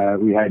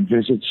 We had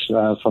visits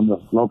from the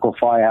local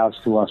firehouse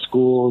to our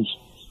schools.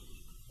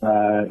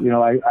 You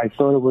know, I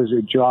thought it was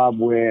a job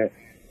where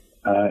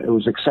it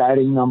was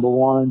exciting, number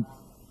one,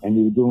 and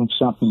you were doing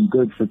something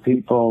good for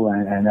people,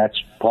 and that's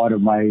part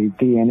of my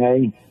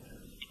DNA.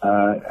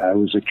 I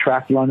was a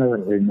track runner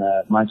in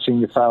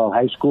Monsignor Farrell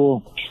High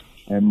School,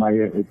 and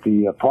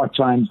the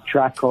part-time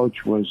track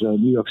coach was a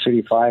New York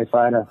City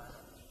firefighter.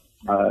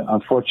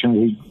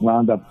 Unfortunately, he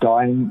wound up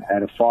dying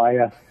at a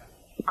fire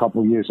a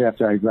couple of years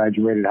after I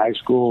graduated high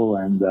school,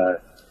 and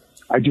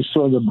I just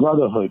saw the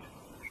brotherhood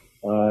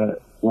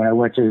when I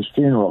went to his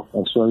funeral.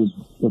 I saw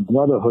the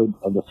brotherhood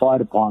of the fire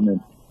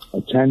department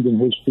attending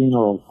his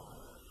funeral,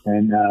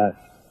 and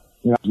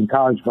you know, I was in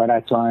college by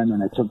that time,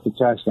 and I took the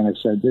test, and I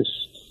said, "This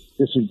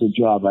is the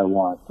job I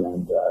want."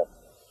 And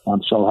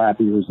I'm so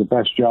happy. It was the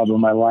best job of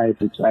my life.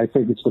 I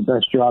think it's the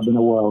best job in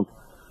the world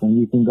when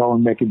you can go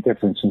and make a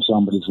difference in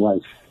somebody's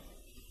life.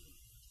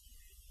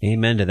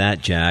 Amen to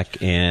that,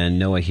 Jack. And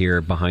Noah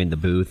here behind the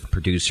booth,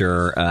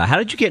 producer. How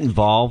did you get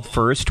involved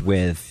first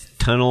with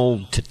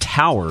Tunnel to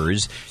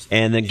Towers?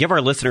 And then give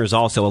our listeners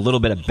also a little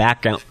bit of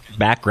background,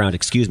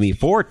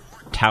 for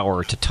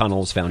Tower to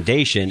Tunnels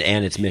Foundation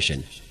and its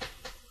mission.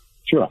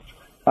 Sure.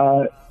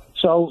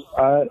 So,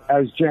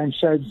 as James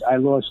said, I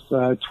lost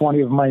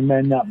 20 of my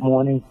men that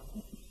morning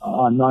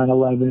on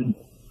 9/11.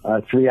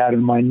 3 out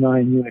of my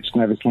 9 units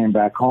never came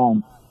back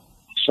home.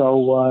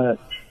 So,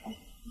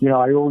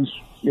 I always,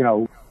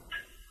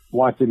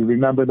 wanted to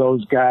remember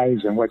those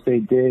guys and what they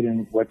did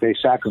and what they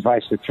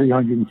sacrificed to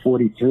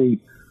 343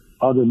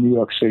 other New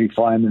York City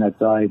firemen that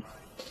died.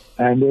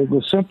 And it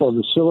was simple.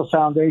 The Siller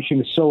Foundation,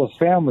 the Siller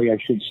family, I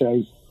should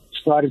say,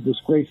 started this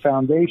great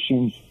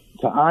foundation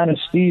to honor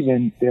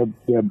Stephen,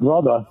 their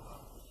brother,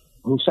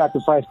 who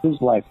sacrificed his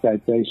life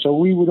that day. So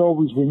we would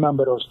always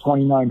remember those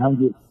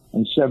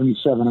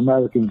 2,977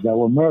 Americans that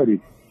were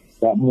murdered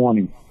that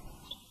morning.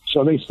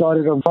 So they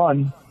started a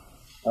run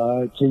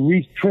to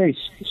retrace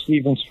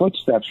Stephen's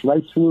footsteps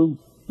right through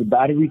the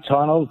Battery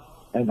Tunnel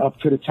and up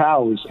to the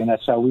towers. And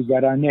that's how we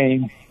got our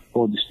name,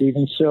 called the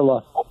Stephen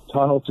Siller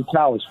Tunnel to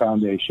Towers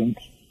Foundation.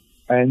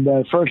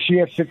 And first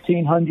year,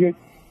 1,500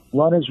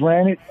 runners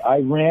ran it. I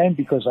ran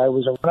because I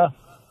was a runner,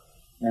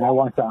 and I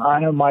want to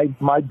honor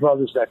my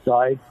brothers that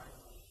died.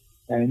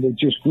 And it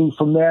just grew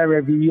from there.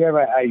 Every year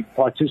I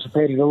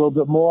participated a little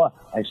bit more.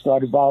 I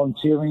started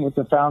volunteering with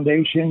the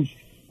foundation.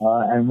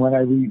 And when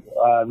I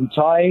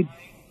retired,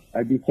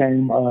 I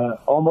became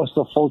almost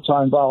a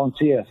full-time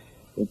volunteer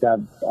with that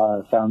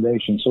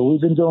foundation. So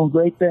we've been doing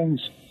great things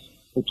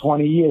for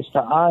 20 years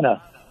to honor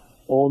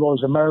all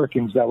those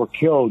Americans that were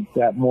killed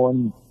that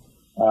morning.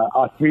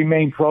 Our 3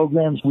 main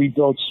programs, we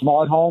built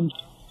smart homes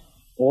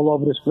all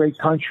over this great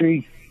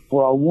country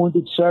for our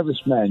wounded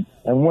servicemen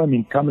and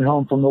women coming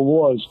home from the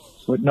wars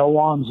with no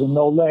arms and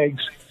no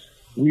legs.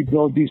 We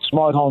build these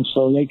smart homes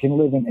so they can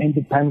live an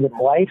independent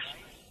life.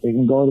 They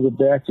can go to the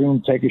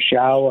bathroom, take a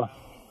shower,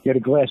 get a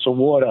glass of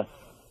water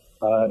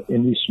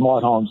in these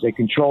smart homes. They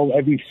control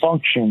every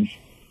function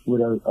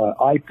with an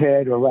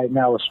iPad or right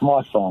now a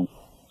smartphone.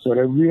 So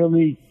they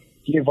really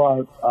give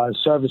our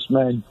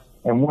servicemen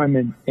and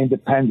women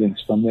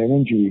independence from their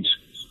injuries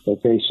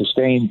that they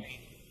sustained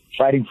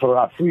fighting for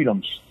our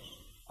freedoms.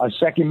 Our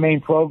second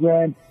main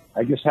program,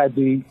 I just had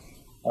the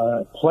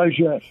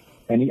pleasure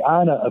and the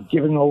honor of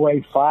giving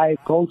away 5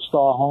 Gold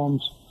Star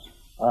homes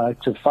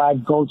to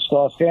 5 Gold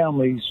Star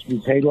families. We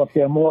paid off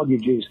their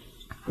mortgages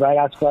right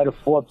outside of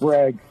Fort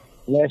Bragg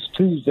last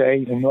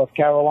Tuesday in North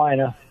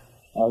Carolina.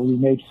 We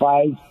made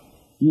 5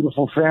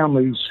 beautiful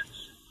families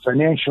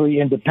financially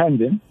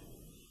independent.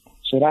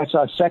 So that's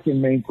our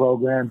second main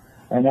program.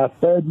 And our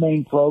third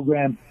main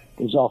program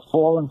is our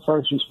Fallen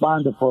First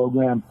Responder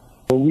program,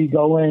 where we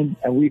go in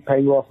and we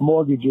pay off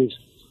mortgages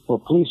for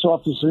police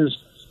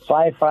officers,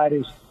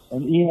 firefighters,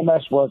 and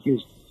EMS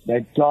workers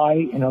that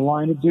die in a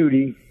line of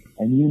duty.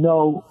 And you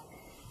know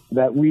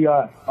that we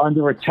are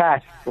under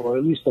attack, or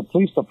at least the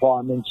police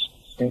departments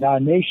in our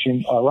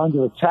nation are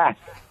under attack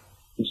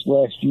this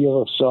last year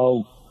or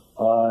so.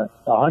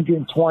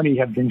 120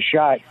 have been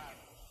shot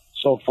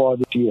so far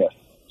this year.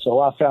 So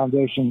our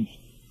foundation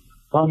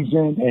comes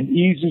in and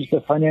eases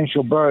the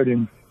financial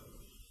burden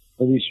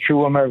for these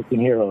true American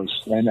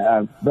heroes. And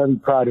I'm very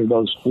proud of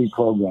those 3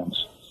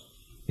 programs.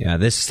 Yeah,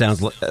 this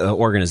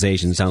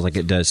organization sounds like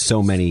it does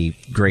so many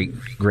great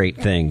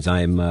things.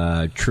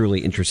 I'm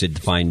truly interested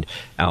to find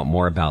out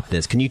more about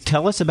this. Can you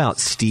tell us about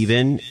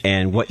Stephen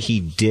and what he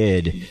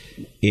did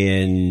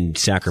in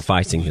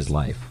sacrificing his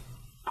life?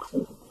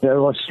 Yeah,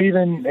 well,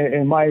 Stephen,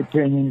 in my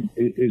opinion,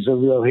 is a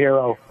real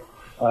hero.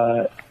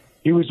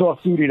 He was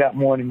off duty that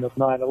morning of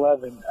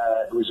 9/11.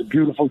 It was a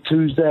beautiful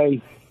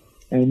Tuesday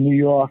in New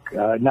York,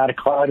 not a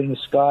cloud in the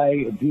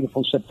sky, a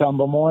beautiful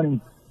September morning.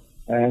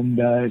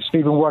 And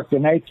Stephen worked the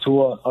night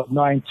tour of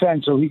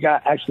 9/10, so he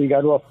got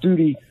off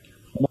duty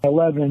at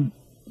 9/11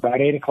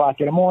 about 8 o'clock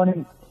in the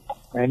morning,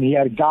 and he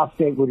had a golf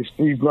date with his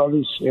 3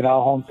 brothers in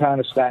our hometown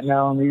of Staten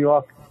Island, New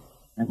York.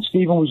 And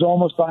Stephen was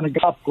almost on a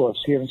golf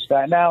course here in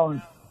Staten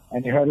Island,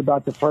 and he heard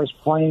about the first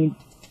plane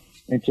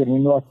into the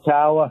North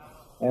Tower,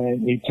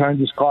 and he turned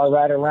his car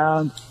right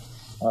around,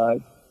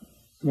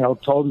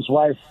 told his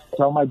wife,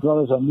 "Tell my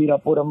brothers I'll meet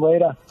up with them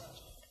later."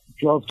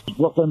 Drove to the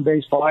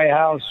Brooklyn-based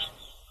firehouse.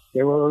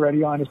 They were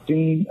already on the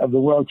scene of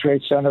the World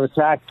Trade Center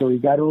attack, so he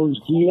got all his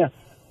gear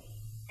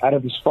out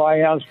of his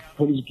firehouse,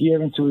 put his gear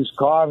into his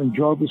car, and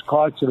drove his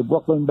car to the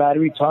Brooklyn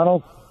Battery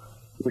Tunnel,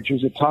 which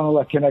is a tunnel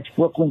that connects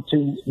Brooklyn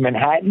to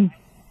Manhattan.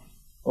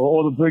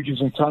 All the bridges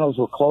and tunnels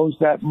were closed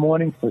that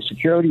morning for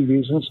security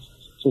reasons.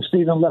 So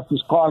Stephen left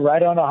his car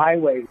right on the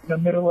highway, in the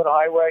middle of the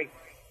highway,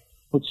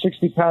 put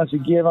 60 pounds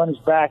of gear on his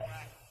back,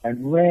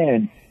 and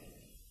ran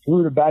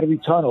through the Battery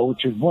Tunnel,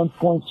 which is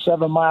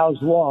 1.7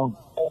 miles long,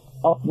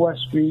 up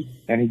West Street,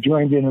 and he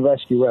joined in the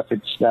rescue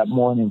efforts that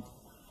morning.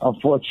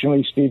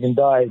 Unfortunately, Stephen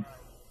died,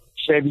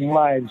 saving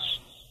lives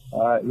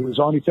He was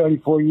only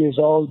 34 years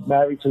old,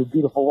 married to a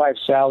beautiful wife,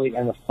 Sally,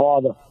 and the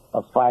father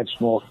of 5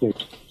 small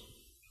kids.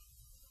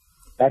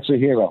 That's a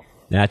hero.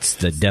 That's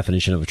the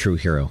definition of a true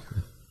hero.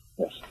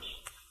 Yes.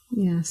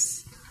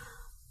 Yes.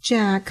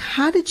 Jack,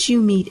 how did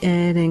you meet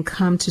Ed and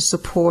come to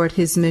support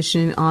his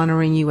mission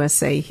honoring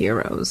USA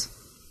heroes?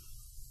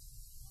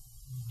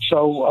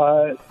 So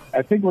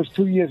I think it was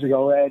 2 years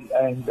ago, Ed,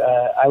 and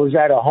I was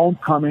at a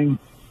homecoming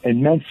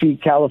in Menifee,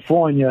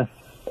 California,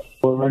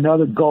 for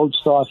another Gold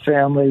Star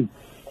family.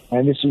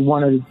 And this is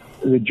one of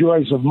the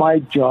joys of my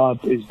job,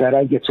 is that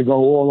I get to go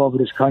all over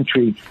this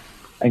country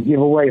and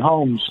give away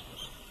homes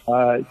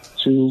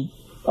to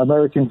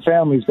American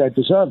families that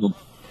deserve them.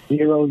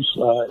 Heroes,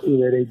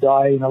 either they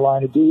die in the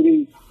line of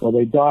duty or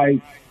they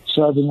die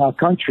serving our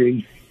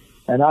country.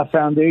 And our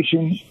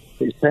foundation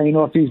is paying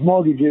off these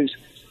mortgages.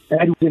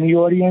 Ed was in the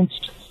audience.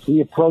 He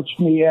approached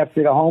me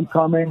after the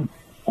homecoming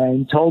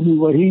and told me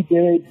what he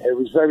did. It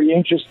was very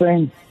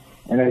interesting.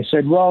 And I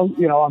said, well,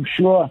 you know, I'm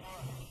sure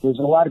there's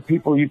a lot of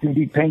people you can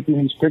be painting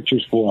these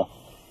pictures for.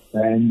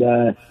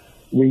 And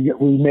we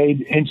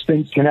made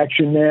instant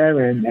connection there,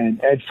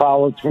 and Ed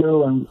followed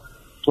through and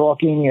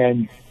talking.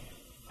 And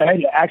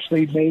Ed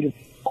actually made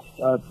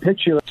a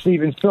picture of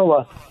Steven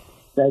Silla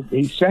that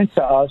he sent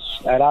to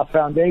us at our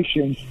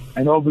foundation,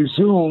 and over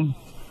Zoom,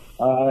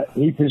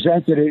 he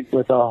presented it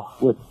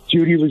with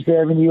Judy was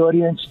there in the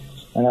audience,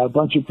 and a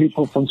bunch of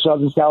people from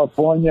Southern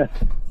California.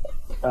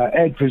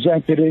 Ed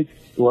presented it,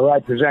 or I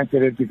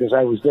presented it because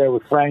I was there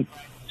with Frank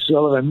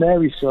Silla and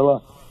Mary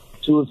Silla,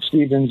 2 of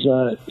Steven's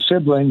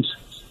siblings,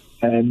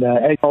 and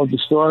Ed told the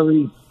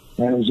story,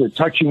 and it was a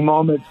touching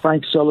moment.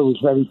 Frank Silla was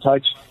very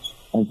touched,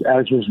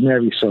 as was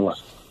Mary Silla.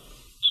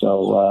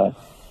 So,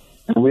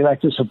 and we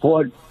like to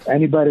support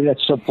anybody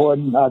that's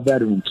supporting our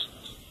veterans.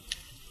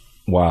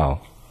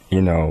 Wow.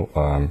 You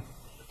know,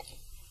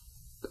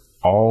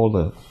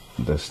 all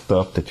the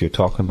stuff that you're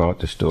talking about,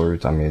 the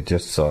stories, I mean, it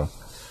just,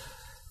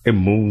 it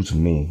moves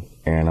me,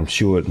 and I'm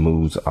sure it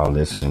moves our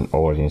listening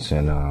audience.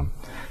 And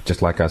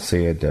just like I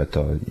said,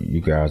 that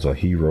you guys are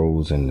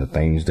heroes, and the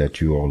things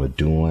that you all are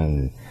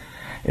doing,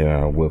 you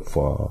know, with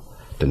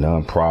the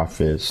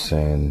nonprofits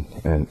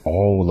and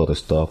all of the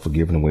stuff for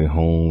giving away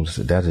homes,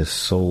 that is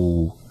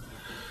so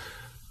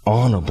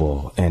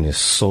honorable and is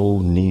so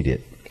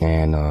needed.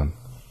 And,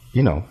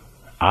 you know,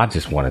 I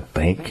just want to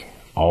thank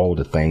all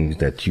the things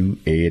that you,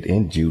 Ed,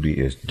 and Judy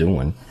is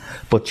doing.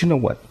 But you know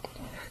what,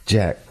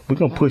 Jack, we're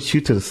going to push you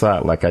to the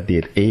side like I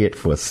did Ed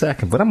for a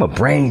second, but I'm going to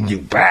bring you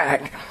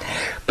back.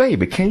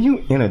 Baby, can you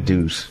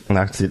introduce, and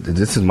I said,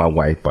 this is my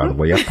wife, by the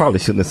way. I probably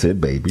shouldn't have said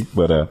baby,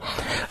 but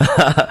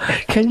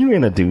can you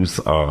introduce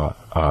our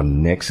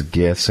next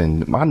guest?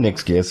 And my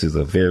next guest is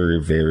a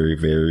very, very,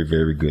 very,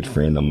 very good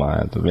friend of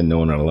mine. I've been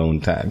knowing her a long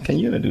time. Can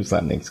you introduce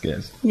our next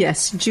guest?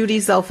 Yes, Judy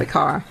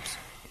Zulfikar.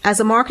 As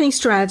a marketing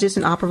strategist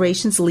and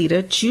operations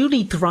leader,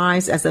 Judy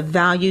thrives as a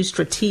valued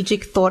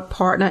strategic thought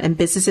partner and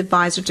business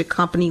advisor to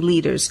company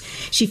leaders.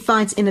 She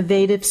finds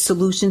innovative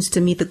solutions to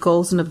meet the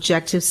goals and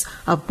objectives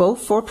of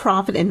both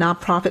for-profit and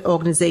nonprofit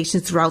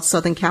organizations throughout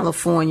Southern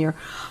California.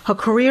 Her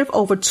career of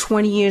over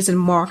 20 years in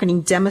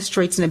marketing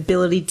demonstrates an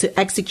ability to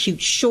execute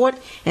short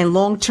and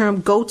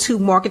long-term go-to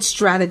market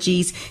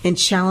strategies in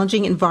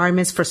challenging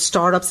environments for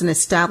startups and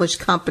established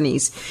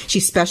companies.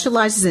 She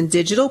specializes in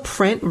digital,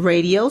 print,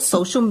 radio,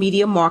 social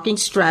media marketing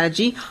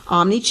strategy,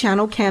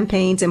 omni-channel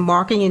campaigns, and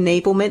marketing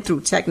enablement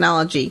through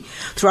technology.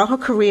 Throughout her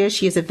career,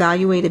 she has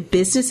evaluated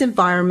business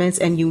environments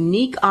and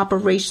unique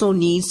operational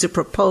needs to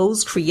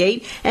propose,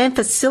 create, and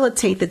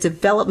facilitate the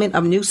development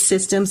of new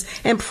systems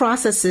and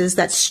processes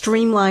that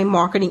streamline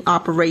marketing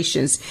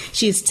operations.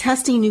 She is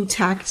testing new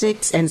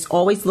tactics and is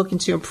always looking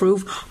to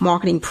improve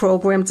marketing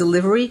program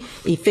delivery,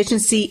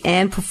 efficiency,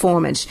 and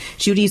performance.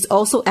 Judy is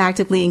also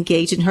actively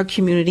engaged in her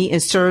community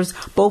and serves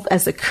both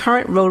as the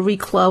current Rotary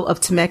Club of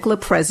Temecula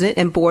president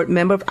and board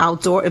member of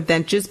Outdoor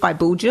Adventures by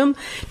Boojum.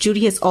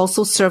 Judy has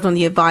also served on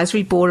the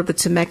advisory board of the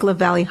Temecula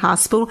Valley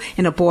Hospital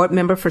and a board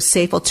member for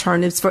Safe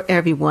Alternatives for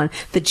Everyone.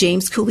 The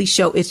James Cooley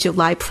Show, It's Your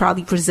Life,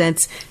 proudly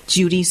presents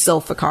Judy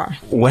Zulfikar.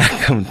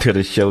 Welcome to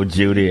the show,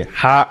 Judy.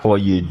 How are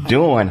you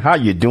doing? How are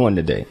you doing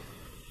today?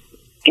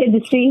 Good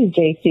to see you,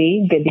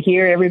 JC. Good to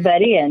hear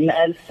everybody, and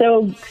I'm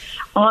so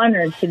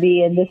honored to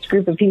be in this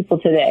group of people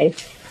today.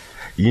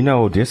 You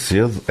know, this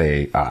is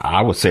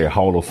I would say a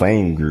Hall of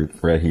Fame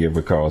group right here,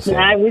 because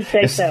I would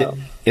say so.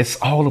 It's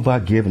all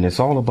about giving. It's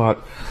all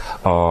about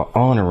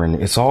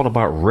honoring. It's all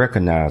about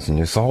recognizing.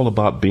 It's all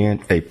about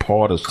being a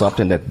part of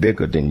something that's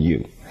bigger than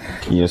you.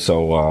 You know,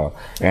 so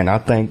and I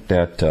think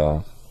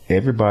that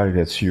everybody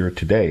that's here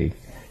today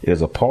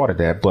is a part of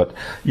that. But,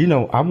 you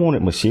know, I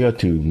wanted Michelle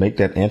to make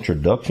that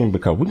introduction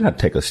because we're going to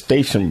take a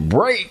station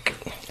break.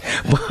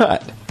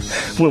 But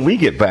when we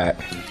get back,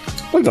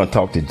 we're going to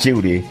talk to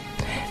Judy,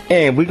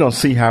 and we're going to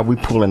see how we're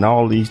pulling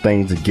all these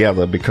things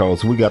together,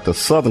 because we got the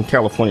Southern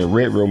California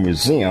Railroad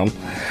Museum,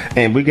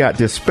 and we got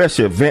this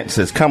special events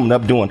that's coming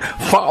up during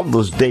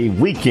Father's Day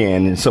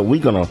weekend. And so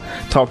we're going to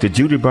talk to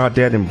Judy about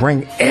that and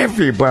bring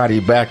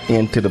everybody back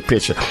into the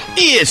picture.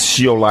 It's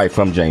Your Life.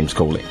 I'm James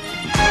Coley.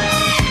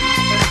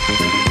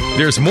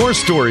 There's more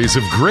stories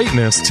of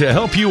greatness to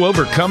help you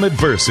overcome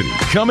adversity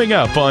coming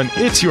up on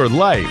It's Your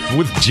Life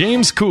with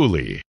James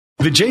Cooley.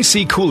 The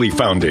J.C. Cooley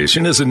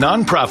Foundation is a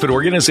nonprofit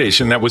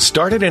organization that was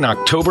started in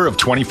October of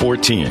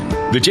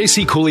 2014. The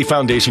J.C. Cooley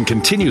Foundation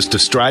continues to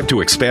strive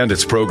to expand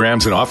its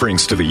programs and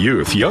offerings to the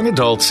youth, young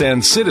adults,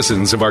 and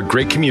citizens of our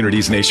great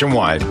communities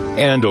nationwide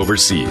and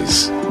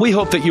overseas. We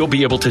hope that you'll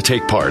be able to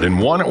take part in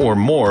one or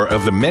more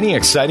of the many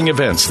exciting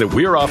events that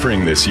we're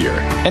offering this year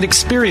and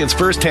experience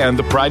firsthand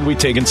the pride we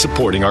take in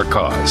supporting our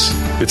cause.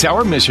 It's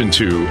our mission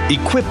to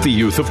equip the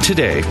youth of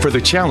today for the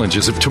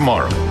challenges of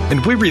tomorrow,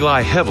 and we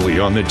rely heavily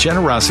on the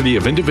generosity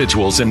of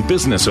individuals and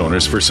business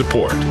owners for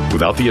support.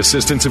 Without the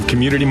assistance of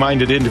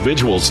community-minded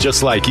individuals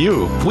just like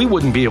you, we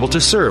wouldn't be able to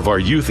serve our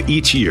youth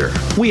each year.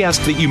 We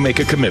ask that you make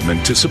a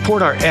commitment to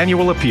support our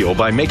annual appeal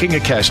by making a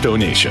cash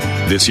donation.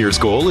 This year's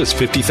goal is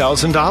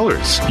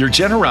 $50,000. Your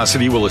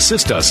generosity will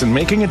assist us in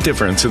making a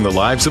difference in the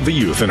lives of the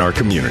youth in our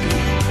community.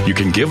 You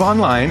can give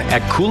online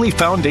at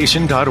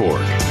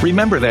CooleyFoundation.org.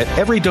 Remember that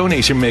every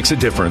donation makes a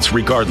difference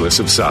regardless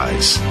of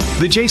size.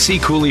 The J.C.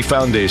 Cooley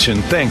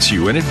Foundation thanks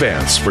you in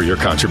advance for your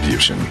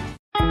contribution.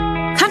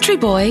 Country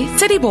Boy,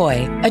 City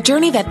Boy, a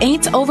journey that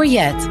ain't over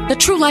yet. The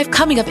true life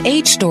coming of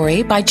age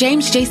story by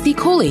James J.C.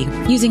 Cooley.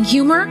 Using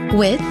humor,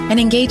 wit, and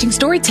engaging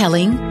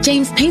storytelling,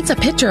 James paints a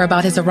picture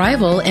about his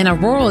arrival in a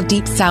rural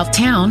deep south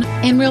town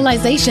and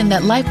realization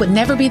that life would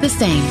never be the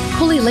same.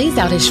 Cooley lays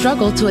out his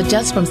struggle to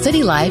adjust from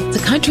city life to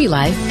country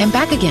life and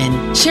back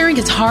again, sharing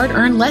his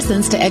hard-earned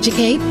lessons to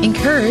educate,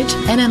 encourage,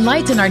 and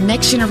enlighten our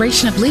next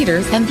generation of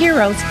leaders and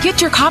heroes.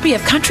 Get your copy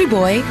of Country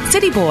Boy,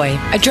 City Boy,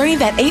 a journey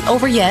that ain't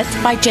over yet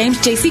by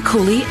James J.C.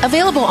 Cooley,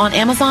 available on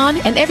Amazon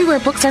and everywhere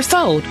books are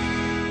sold.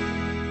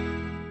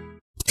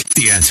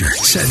 The Answer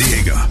San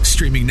Diego,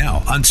 streaming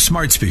now on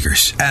smart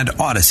speakers and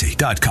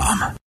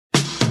Odyssey.com.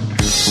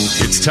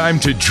 It's time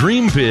to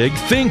dream big,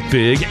 think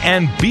big,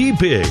 and be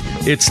big.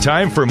 It's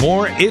time for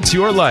more It's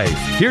Your Life.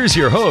 Here's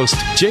your host,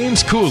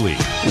 James Cooley.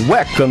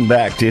 Welcome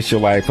back to It's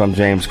Your Life. I'm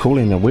James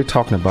Cooley, and we're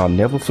talking about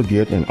never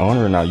forget and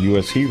honoring our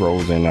U.S.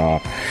 heroes.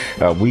 And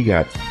we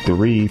got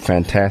three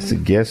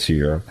fantastic guests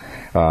here.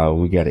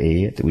 We got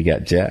Ed, we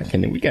got Jack,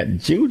 and then we got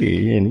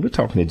Judy, and we're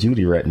talking to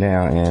Judy right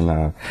now,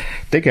 and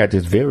they got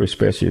this very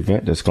special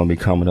event that's going to be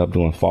coming up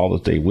during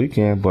Father's Day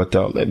weekend, but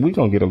we're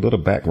going to get a little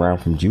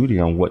background from Judy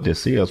on what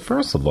this is.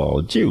 First of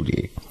all,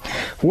 Judy,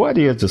 what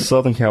is the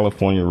Southern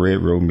California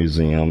Railroad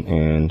Museum,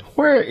 and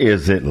where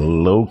is it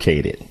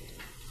located?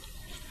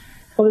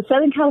 Well, the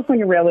Southern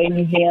California Railway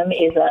Museum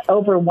is an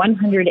over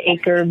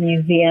 100-acre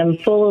museum,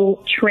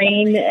 full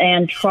train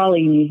and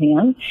trolley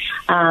museum.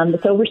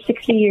 It's over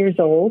 60 years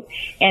old,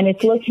 and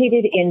it's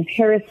located in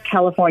Perris,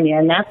 California,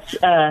 and that's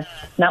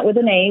not with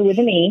an A, with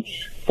an E.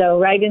 So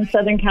right in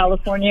Southern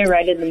California,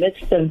 right in the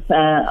midst of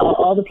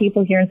all the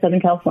people here in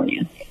Southern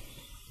California.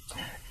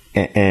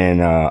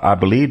 And I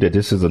believe that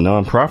this is a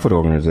nonprofit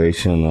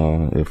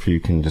organization. If you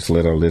can just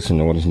let our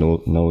listeners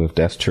know if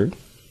that's true.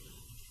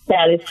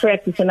 That is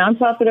correct. It's a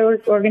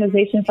nonprofit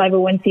organization,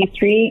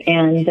 501c3,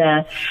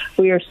 and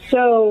we are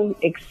so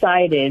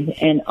excited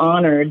and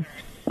honored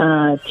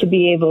to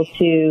be able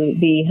to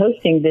be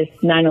hosting this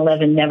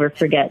 9/11 Never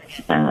Forget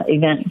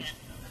event.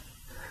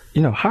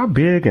 You know, how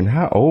big and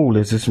how old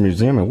is this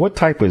museum, and what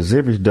type of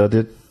exhibits does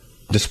it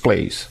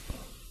displays?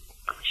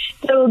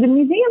 So the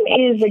museum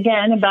is,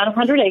 again, about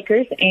 100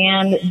 acres,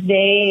 and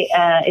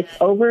it's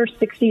over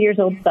 60 years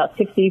old, about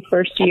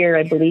 61st year,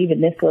 I believe,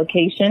 in this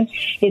location.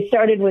 It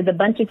started with a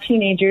bunch of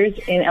teenagers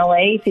in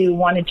L.A. who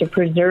wanted to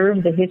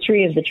preserve the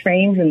history of the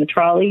trains and the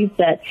trolleys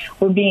that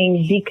were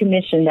being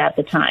decommissioned at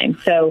the time.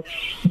 So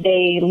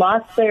they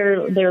lost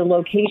their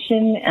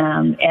location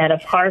at a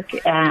park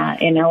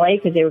in L.A.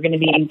 because they were going to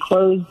be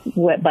enclosed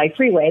by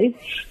freeways.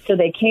 So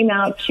they came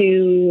out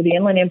to the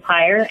Inland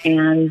Empire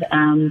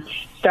and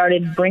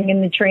started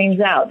bringing the trains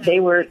out. They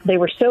were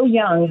so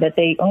young that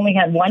they only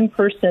had one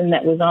person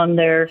that was on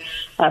their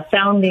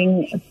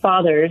founding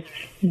fathers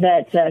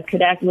that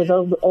was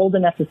old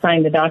enough to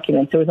sign the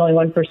documents. There was only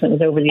one person that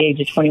was over the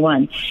age of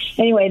 21.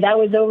 Anyway, that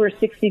was over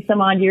 60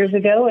 some odd years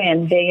ago,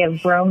 and they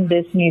have grown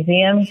this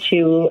museum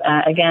to,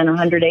 again,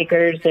 100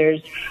 acres.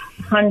 There's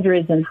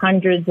hundreds and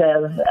hundreds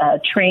of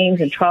trains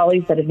and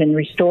trolleys that have been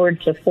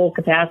restored to full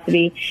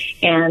capacity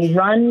and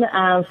run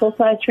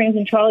full-size trains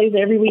and trolleys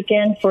every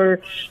weekend for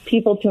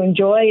people to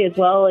enjoy, as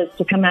well as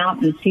to come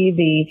out and see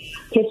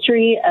the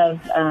history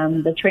of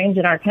the trains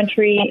in our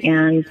country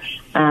and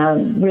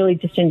really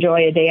just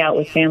enjoy a day out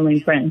with family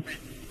and friends.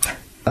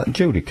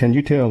 Judy, can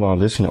you tell our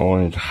listening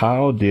audience,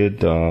 how did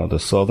the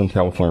Southern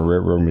California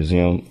Railroad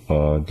Museum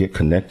get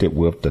connected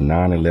with the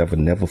 9/11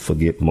 Never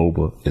Forget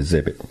mobile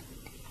exhibit?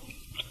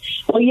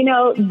 Well, you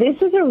know,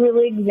 this is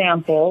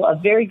a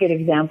very good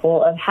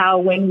example of how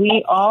when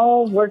we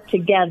all work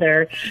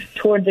together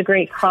towards a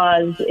great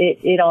cause,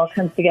 it all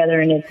comes together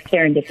in its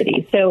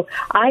serendipity. So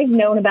I've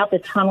known about the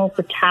Tunnel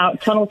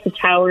to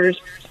Towers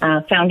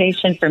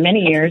Foundation for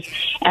many years,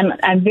 and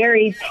I'm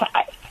very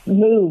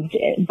moved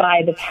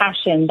by the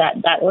passion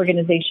that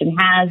organization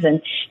has.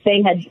 And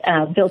they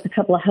had built a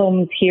couple of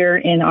homes here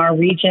in our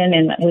region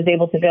and was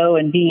able to go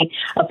and be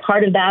a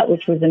part of that,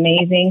 which was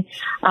amazing.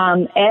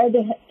 Ed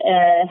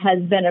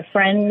has been a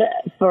friend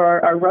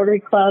for our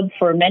Rotary Club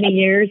for many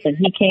years, and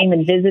he came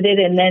and visited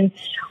and then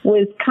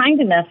was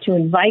kind enough to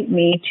invite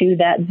me to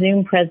that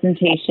Zoom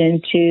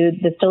presentation to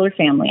the Stiller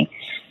family.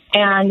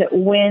 And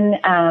when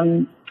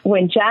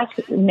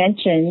Jack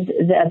mentioned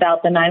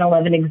about the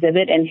 9/11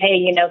 exhibit and, hey,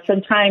 you know,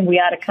 sometime we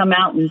ought to come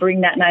out and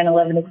bring that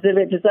 9/11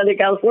 exhibit to Southern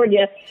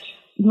California,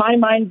 my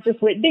mind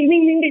just went ding,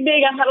 ding, ding, ding,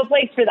 ding. I have a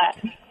place for that.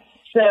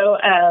 So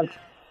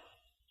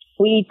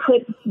we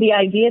put the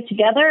idea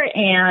together,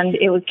 and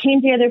it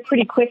came together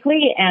pretty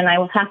quickly. And I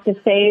will have to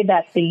say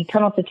that the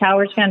Tunnel to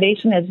Towers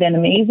Foundation has been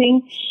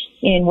amazing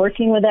in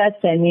working with us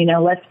and, you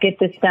know, let's get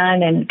this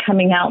done and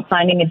coming out,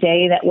 finding a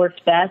day that works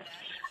best.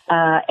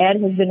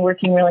 Ed has been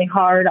working really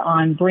hard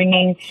on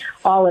bringing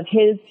all of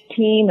his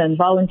team and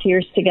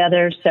volunteers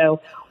together. So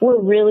we're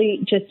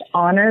really just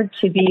honored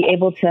to be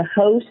able to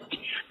host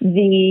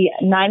the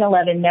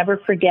 9/11 Never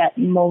Forget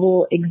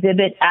mobile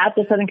exhibit at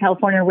the Southern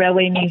California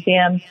Railway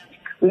Museum.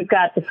 We've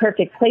got the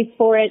perfect place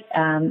for it,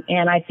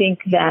 and I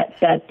think that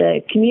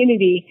the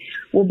community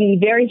will be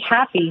very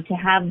happy to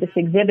have this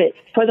exhibit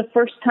for the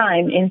first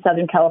time in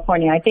Southern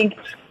California. I think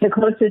the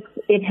closest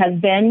it has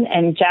been,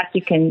 and Jack,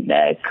 you can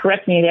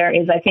correct me there,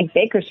 is I think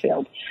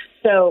Bakersfield.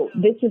 So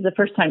this is the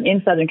first time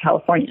in Southern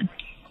California.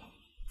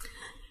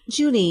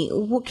 Judy,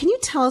 can you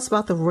tell us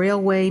about the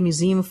Railway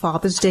Museum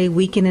Father's Day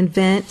weekend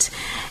event?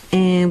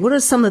 And what are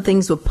some of the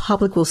things the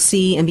public will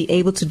see and be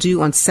able to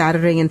do on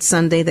Saturday and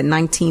Sunday, the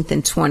 19th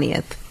and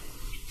 20th?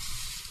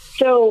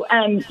 So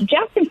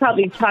Jack can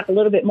probably talk a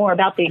little bit more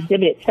about the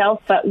exhibit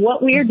itself, but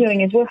what we're doing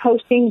is we're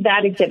hosting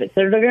that exhibit.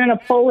 So they're going to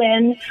pull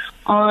in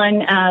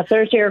on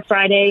Thursday or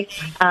Friday,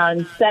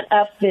 set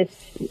up this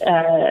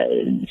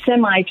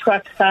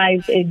semi-truck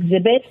size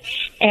exhibit,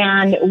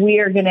 and we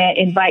are going to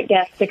invite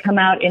guests to come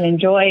out and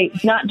enjoy,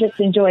 not just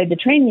enjoy the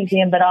train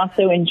museum, but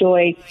also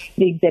enjoy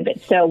the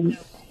exhibit. So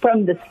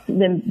from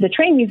the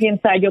train museum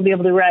side, you'll be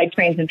able to ride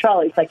trains and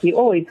trolleys like you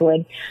always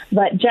would.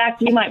 But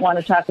Jack, you might want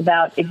to talk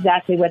about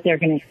exactly what they're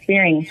going to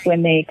experience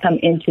when they come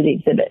into the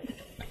exhibit.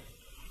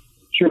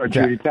 Sure,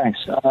 Judy, thanks.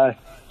 So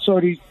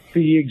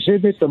the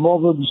exhibit, the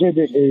mobile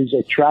exhibit, is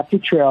a tractor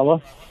trailer,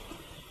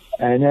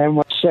 and then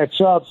when it sets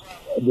up,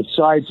 the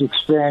sides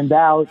expand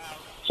out,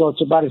 so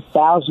it's about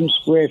 1,000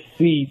 square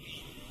feet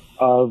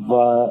of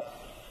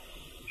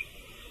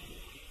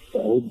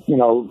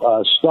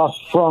stuff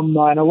from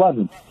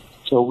 9/11.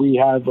 So we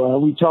have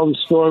we tell the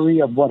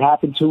story of what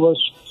happened to us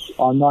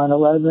on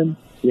 9/11.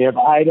 We have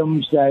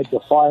items that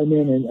the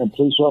firemen and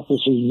police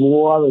officers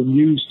wore and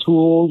used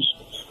tools.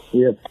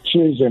 We have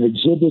pictures and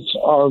exhibits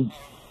of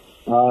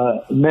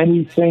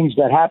many things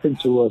that happened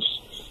to us.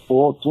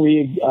 All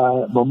three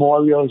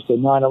memorials, the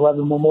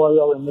 9/11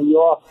 Memorial in New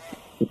York,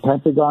 the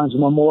Pentagon's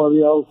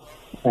Memorial,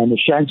 and the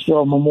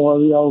Shanksville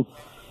Memorial.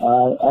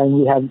 And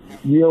we have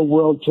real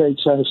World Trade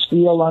Center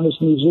steel on this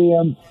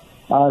museum.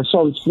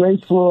 So it's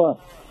great for,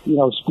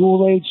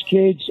 school-age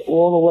kids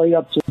all the way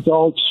up to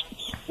adults.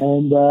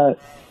 And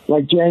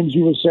like James,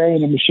 you were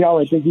saying, and Michelle,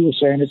 I think you were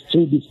saying it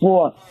too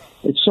before,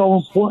 it's so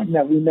important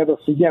that we never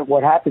forget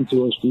what happened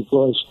to us,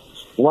 because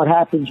what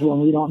happens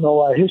when we don't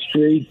know our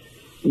history,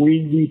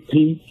 we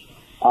repeat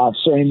our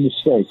same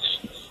mistakes.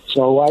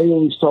 So I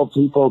always tell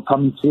people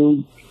coming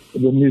through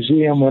the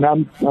museum when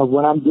I'm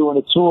doing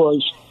the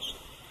tours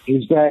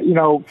is that,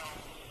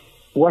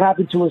 what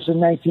happened to us in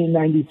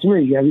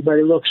 1993?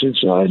 Everybody looks and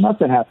says,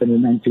 nothing happened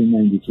in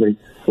 1993.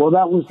 Well,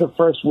 that was the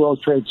first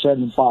World Trade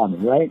Center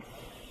bombing, right?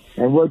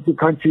 And what did the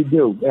country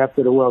do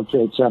after the World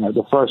Trade Center,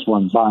 the first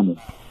one bombing?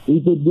 We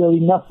did really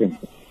nothing.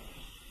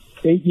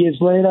 8 years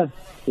later,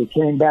 they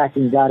came back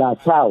and got our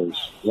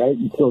towers, right,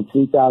 and killed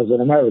 3,000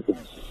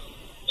 Americans.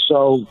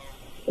 So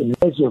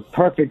there's a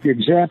perfect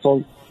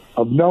example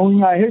of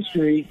knowing our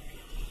history,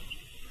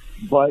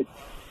 but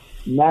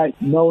not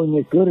knowing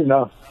it good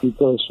enough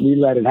because we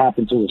let it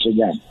happen to us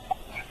again.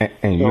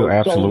 And you're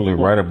absolutely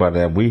right about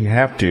that. We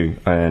have to,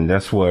 and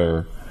that's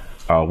where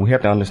we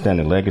have to understand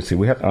the legacy.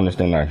 We have to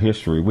understand our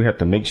history. We have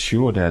to make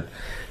sure that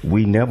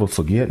we never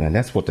forget, and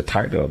that's what the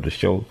title of the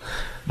show,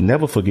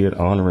 Never Forget,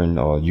 Honoring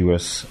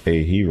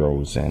USA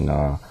Heroes.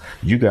 And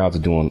you guys are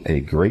doing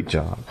a great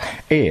job.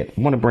 Ed,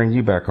 I want to bring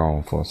you back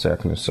on for a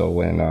second or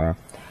so. And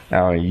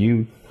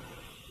you,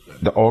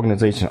 the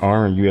organization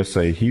Honoring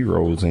USA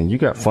Heroes, and you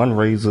got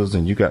fundraisers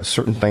and you got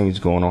certain things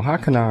going on. How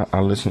can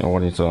our listening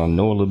audience know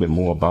a little bit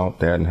more about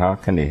that, and how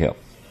can they help?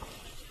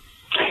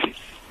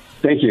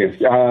 Thank you.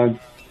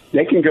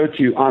 They can go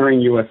to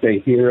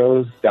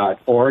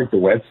honoringusaheroes.org, the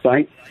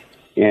website,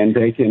 and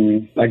they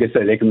can, like I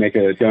said, they can make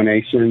a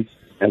donation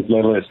as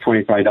little as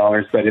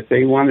 $25. But if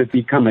they want to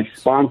become a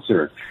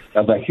sponsor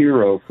of a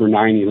hero for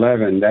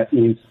 9/11, that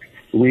means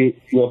we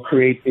will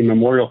create a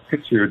memorial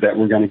picture that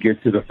we're going to give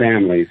to the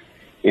families.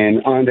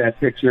 And on that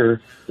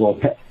picture,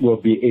 we'll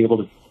be able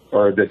to,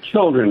 or the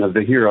children of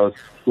the heroes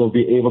will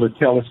be able to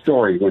tell a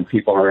story when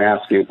people are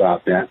asking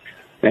about that.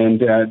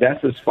 And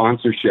that's a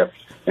sponsorship.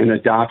 And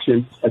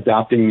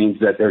adopting means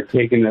that they're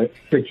taking a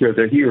picture of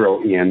their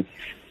hero in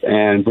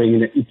and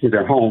bringing it into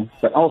their home,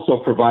 but also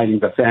providing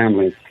the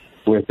family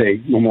with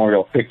a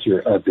memorial picture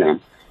of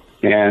them.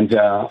 And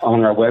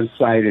on our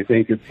website, I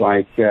think it's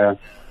like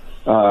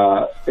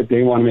if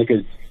they want to make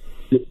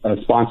a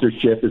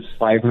sponsorship, it's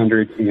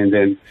 $500, and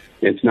then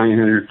it's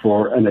 $900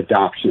 for an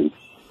adoption.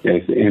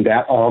 Yes, and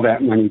that all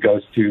that money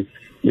goes to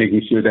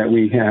making sure that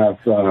we have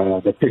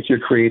the picture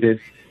created,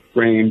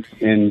 framed,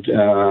 and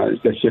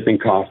the shipping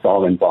costs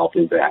all involved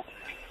in that.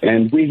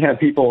 And we have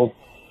people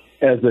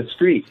as a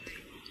street,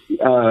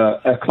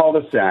 a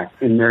cul-de-sac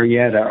in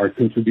Marietta are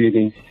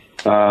contributing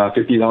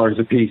 $50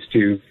 a piece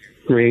to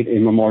create a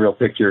memorial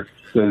picture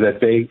so that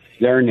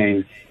their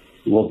name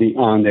will be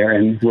on there,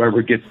 and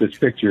whoever gets this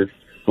picture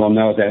will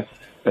know that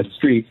a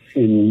street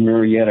in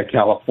Marietta,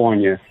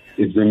 California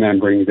is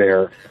remembering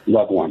their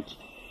loved ones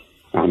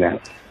on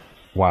that.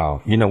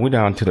 Wow. We're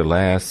down to the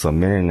last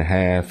minute and a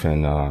half,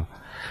 and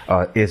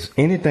is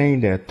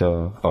anything that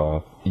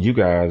you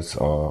guys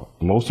are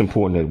most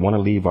important that want to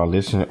leave our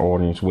listening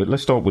audience with?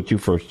 Let's start with you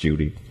first,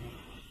 Judy.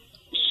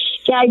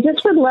 Yeah, I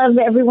just would love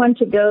everyone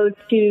to go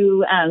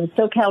to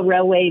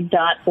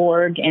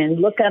SoCalRailway.org and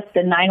look up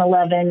the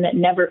 9/11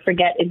 Never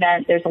Forget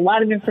event. There's a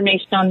lot of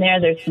information on there.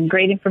 There's some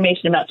great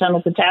information about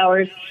Tunnels to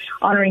Towers,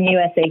 honoring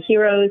USA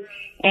heroes.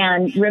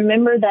 And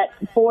remember that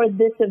for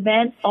this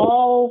event,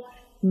 all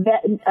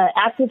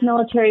active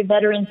military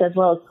veterans as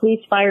well as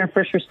police, fire, and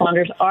first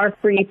responders are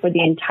free for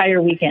the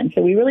entire weekend.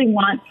 So we really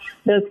want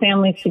those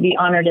families to be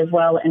honored as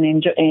well,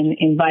 and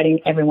inviting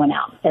everyone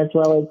out as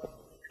well as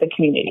the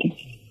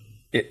community.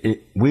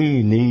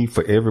 We need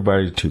for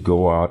everybody to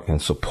go out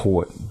and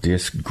support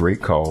this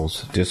great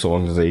cause, this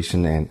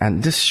organization,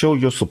 and just show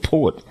your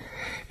support.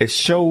 It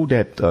shows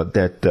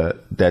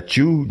that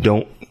you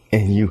don't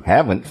and you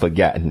haven't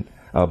forgotten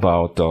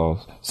about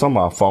some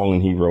of our fallen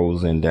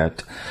heroes, and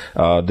that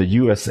the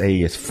USA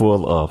is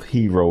full of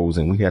heroes,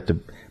 and we have to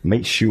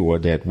make sure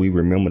that we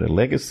remember the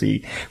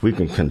legacy. We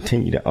can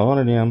continue to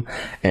honor them,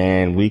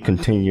 and we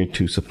continue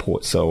to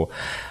support. So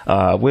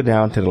we're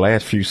down to the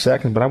last few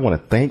seconds, but I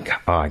want to thank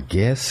our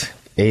guests,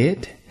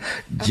 Ed,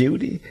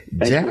 Judy,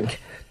 Jack.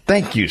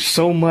 Thank you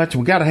so much.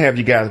 We got to have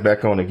you guys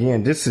back on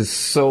again. This is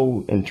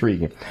so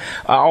intriguing.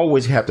 I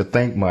always have to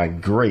thank my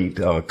great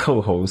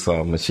co-host,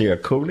 Michelle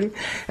Cooley,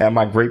 and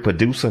my great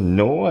producer,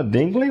 Noah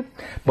Dingley.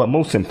 But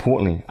most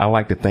importantly, I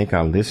like to thank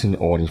our listening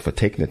audience for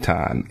taking the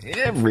time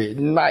every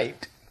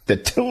night to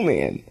tune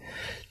in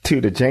to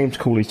the James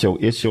Cooley Show,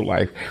 It's Your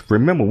Life.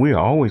 Remember, we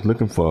are always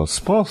looking for a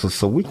sponsor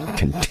so we can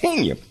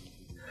continue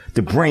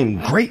to bring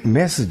great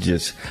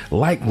messages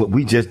like what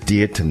we just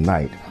did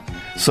tonight.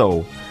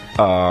 So,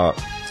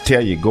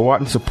 tell you, go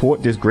out and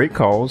support this great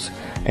cause,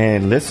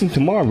 and listen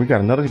tomorrow. We got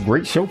another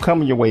great show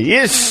coming your way.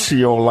 It's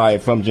Your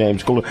Life. I'm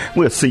James Cooley.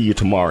 We'll see you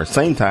tomorrow.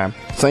 Same time,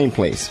 same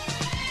place.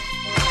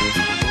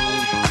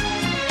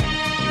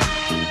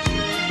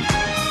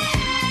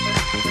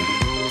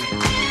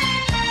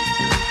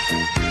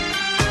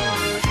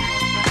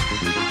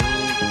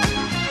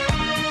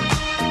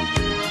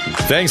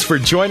 Thanks for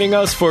joining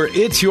us for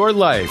It's Your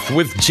Life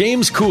with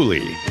James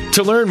Cooley.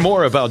 To learn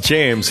more about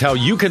James, how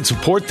you can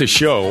support the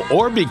show,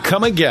 or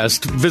become a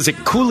guest, visit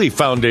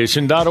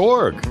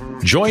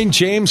CooleyFoundation.org. Join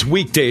James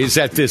weekdays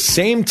at this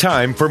same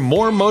time for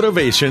more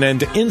motivation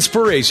and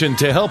inspiration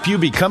to help you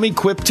become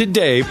equipped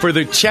today for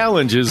the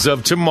challenges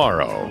of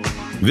tomorrow.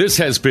 This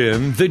has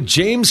been The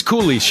James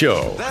Cooley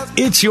Show.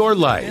 It's Your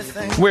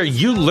Life, where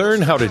you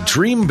learn how to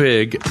dream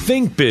big,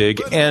 think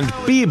big, and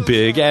be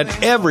big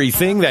at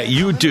everything that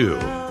you do.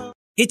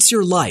 It's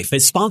Your Life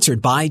is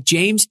sponsored by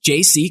James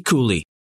J.C. Cooley.